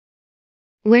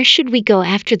 Where should we go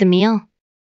after the meal?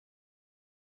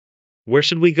 Where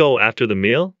should we go after the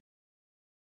meal?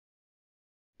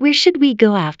 Where should we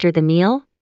go after the meal?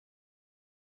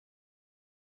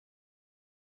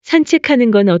 산책하는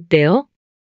건 어때요?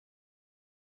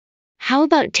 How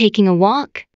about taking a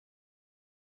walk?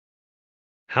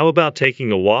 How about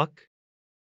taking a walk?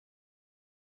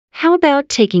 How about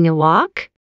taking a walk?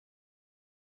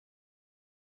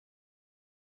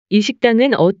 이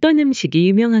식당은 어떤 음식이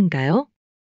유명한가요?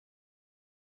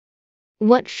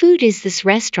 What food is this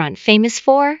restaurant famous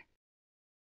for?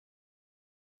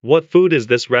 What food is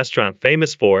this restaurant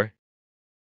famous for?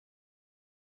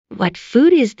 What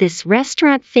food is this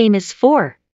restaurant famous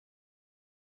for?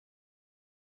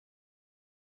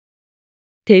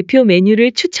 대표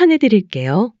메뉴를 추천해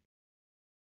드릴게요.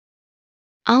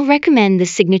 I'll recommend the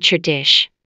signature dish.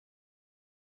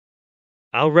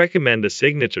 I'll recommend the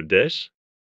signature dish.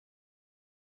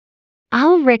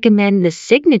 I'll recommend the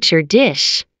signature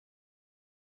dish.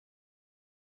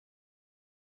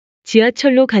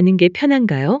 지하철로 가는 게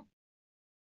편한가요?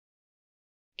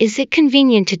 Is it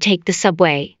convenient to take the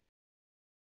subway?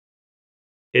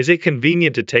 Is it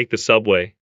convenient to take the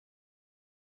subway?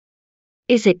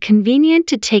 Is it convenient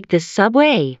to take the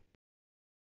subway?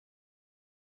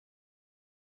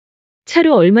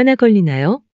 차로 얼마나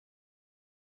걸리나요?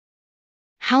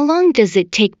 How long does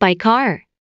it take by car?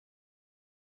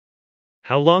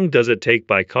 How long does it take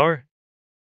by car?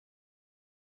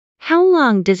 How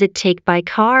long does it take by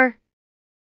car?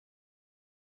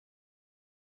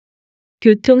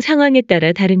 교통 상황에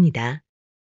따라 다릅니다.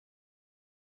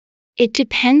 It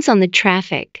depends on the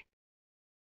traffic.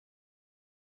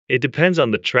 It depends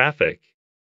on the traffic.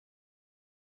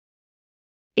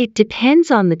 It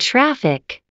depends on the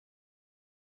traffic.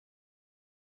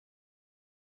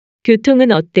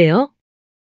 교통은 어때요?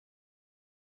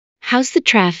 How's the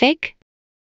traffic?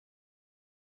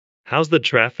 How's the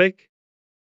traffic?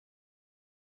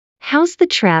 How's the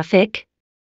traffic?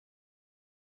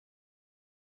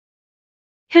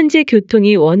 현재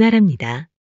교통이 원활합니다.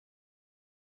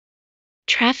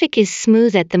 Traffic is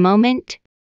smooth at the moment.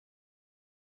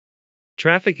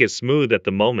 Traffic is smooth at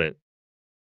the moment.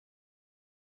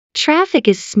 Traffic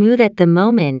is smooth at the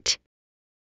moment.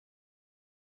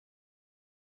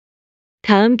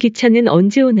 다음 기차는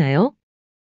언제 오나요?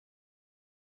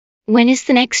 When is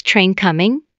the next train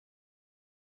coming?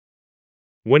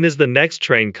 When is the next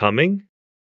train coming?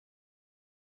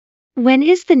 When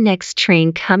is the next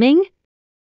train coming?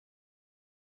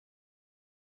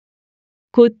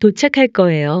 곧 도착할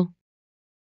거예요.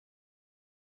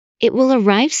 It will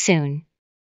arrive soon.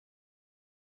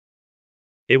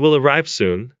 It will arrive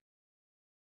soon.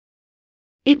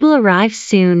 It will arrive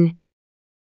soon.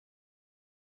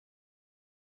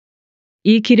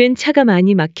 이 길은 차가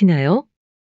많이 막히나요?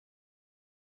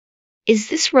 Is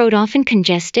this road often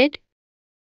congested?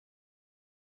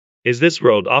 Is this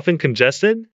road often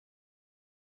congested?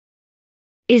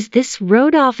 Is this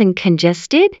road often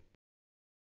congested?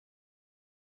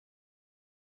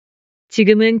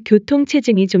 지금은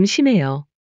교통체증이 좀 심해요.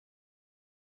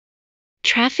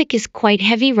 Traffic is quite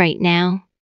heavy right now.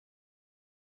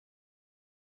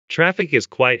 Traffic is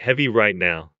quite heavy right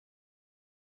now.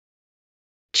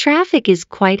 Traffic is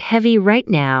quite heavy right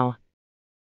now.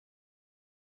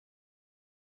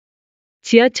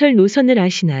 지하철 노선을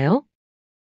아시나요?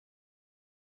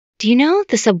 Do you know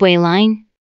the subway line?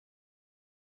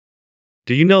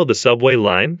 Do you know the subway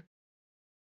line?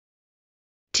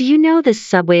 Do you know the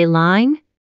subway line?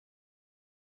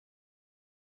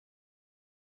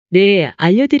 네,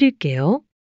 알려드릴게요.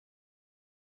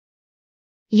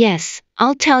 Yes,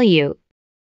 I'll tell you.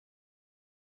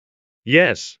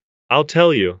 Yes, I'll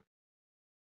tell you.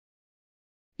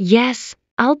 Yes,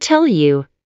 I'll tell you.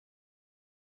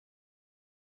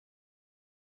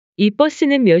 이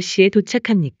버스는 몇 시에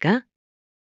도착합니까?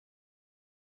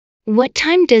 What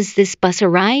time does this bus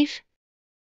arrive?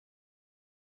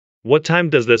 What time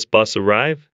does this bus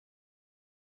arrive?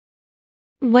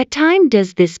 What time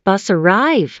does this bus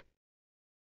arrive?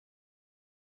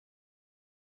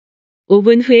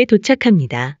 5분 후에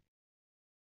도착합니다.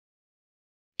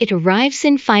 It arrives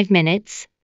in 5 minutes.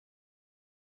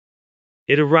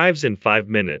 It arrives in 5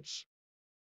 minutes.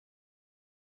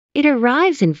 It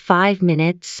arrives in 5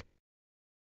 minutes.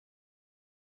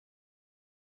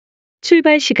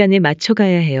 출발 시간에 맞춰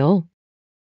가야 해요.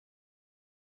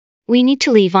 We need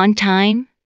to leave on time.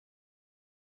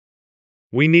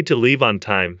 We need to leave on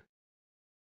time.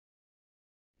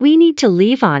 We need to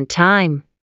leave on time.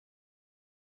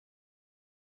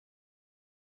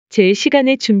 제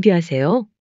시간에 준비하세요.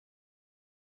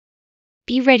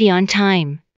 Be ready on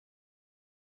time.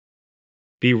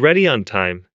 Be ready on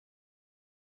time.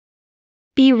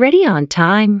 Be ready on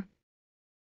time.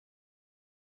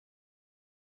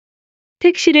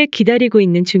 택시를 기다리고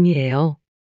있는 중이에요.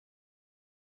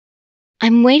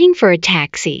 I'm waiting for a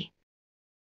taxi.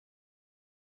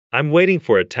 I'm waiting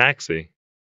for a taxi.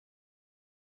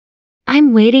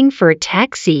 I'm waiting for a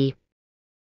taxi.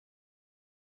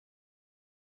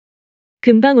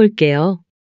 금방 올게요.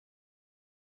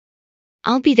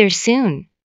 I'll be there soon.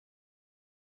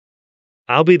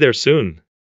 I'll be there soon.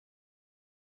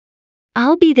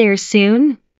 I'll be there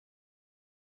soon.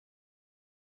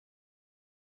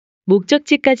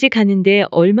 목적지까지 가는데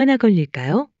얼마나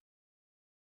걸릴까요?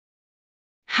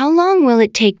 How long will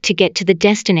it take to get to the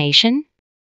destination?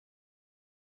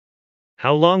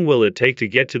 How long will it take to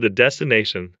get to the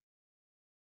destination?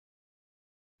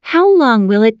 How long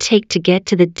will it take to get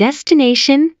to the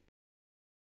destination?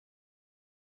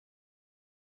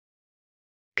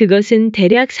 그것은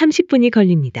대략 30분이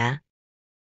걸립니다.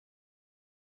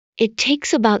 It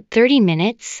takes about 30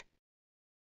 minutes.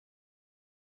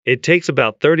 It takes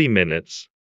about 30 minutes.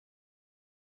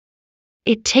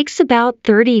 It takes about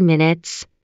 30 minutes.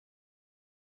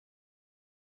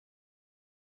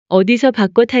 어디서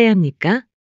바꿔 타야 합니까?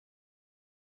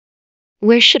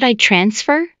 Where should I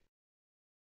transfer?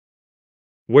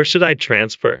 Where should I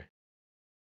transfer?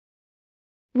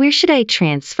 Where should I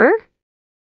transfer?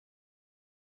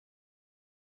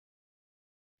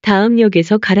 다음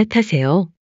역에서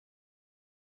갈아타세요.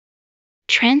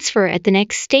 Transfer at the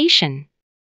next station.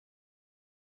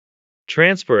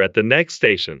 Transfer at the next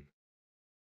station.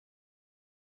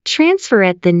 Transfer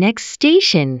at the next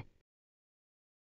station.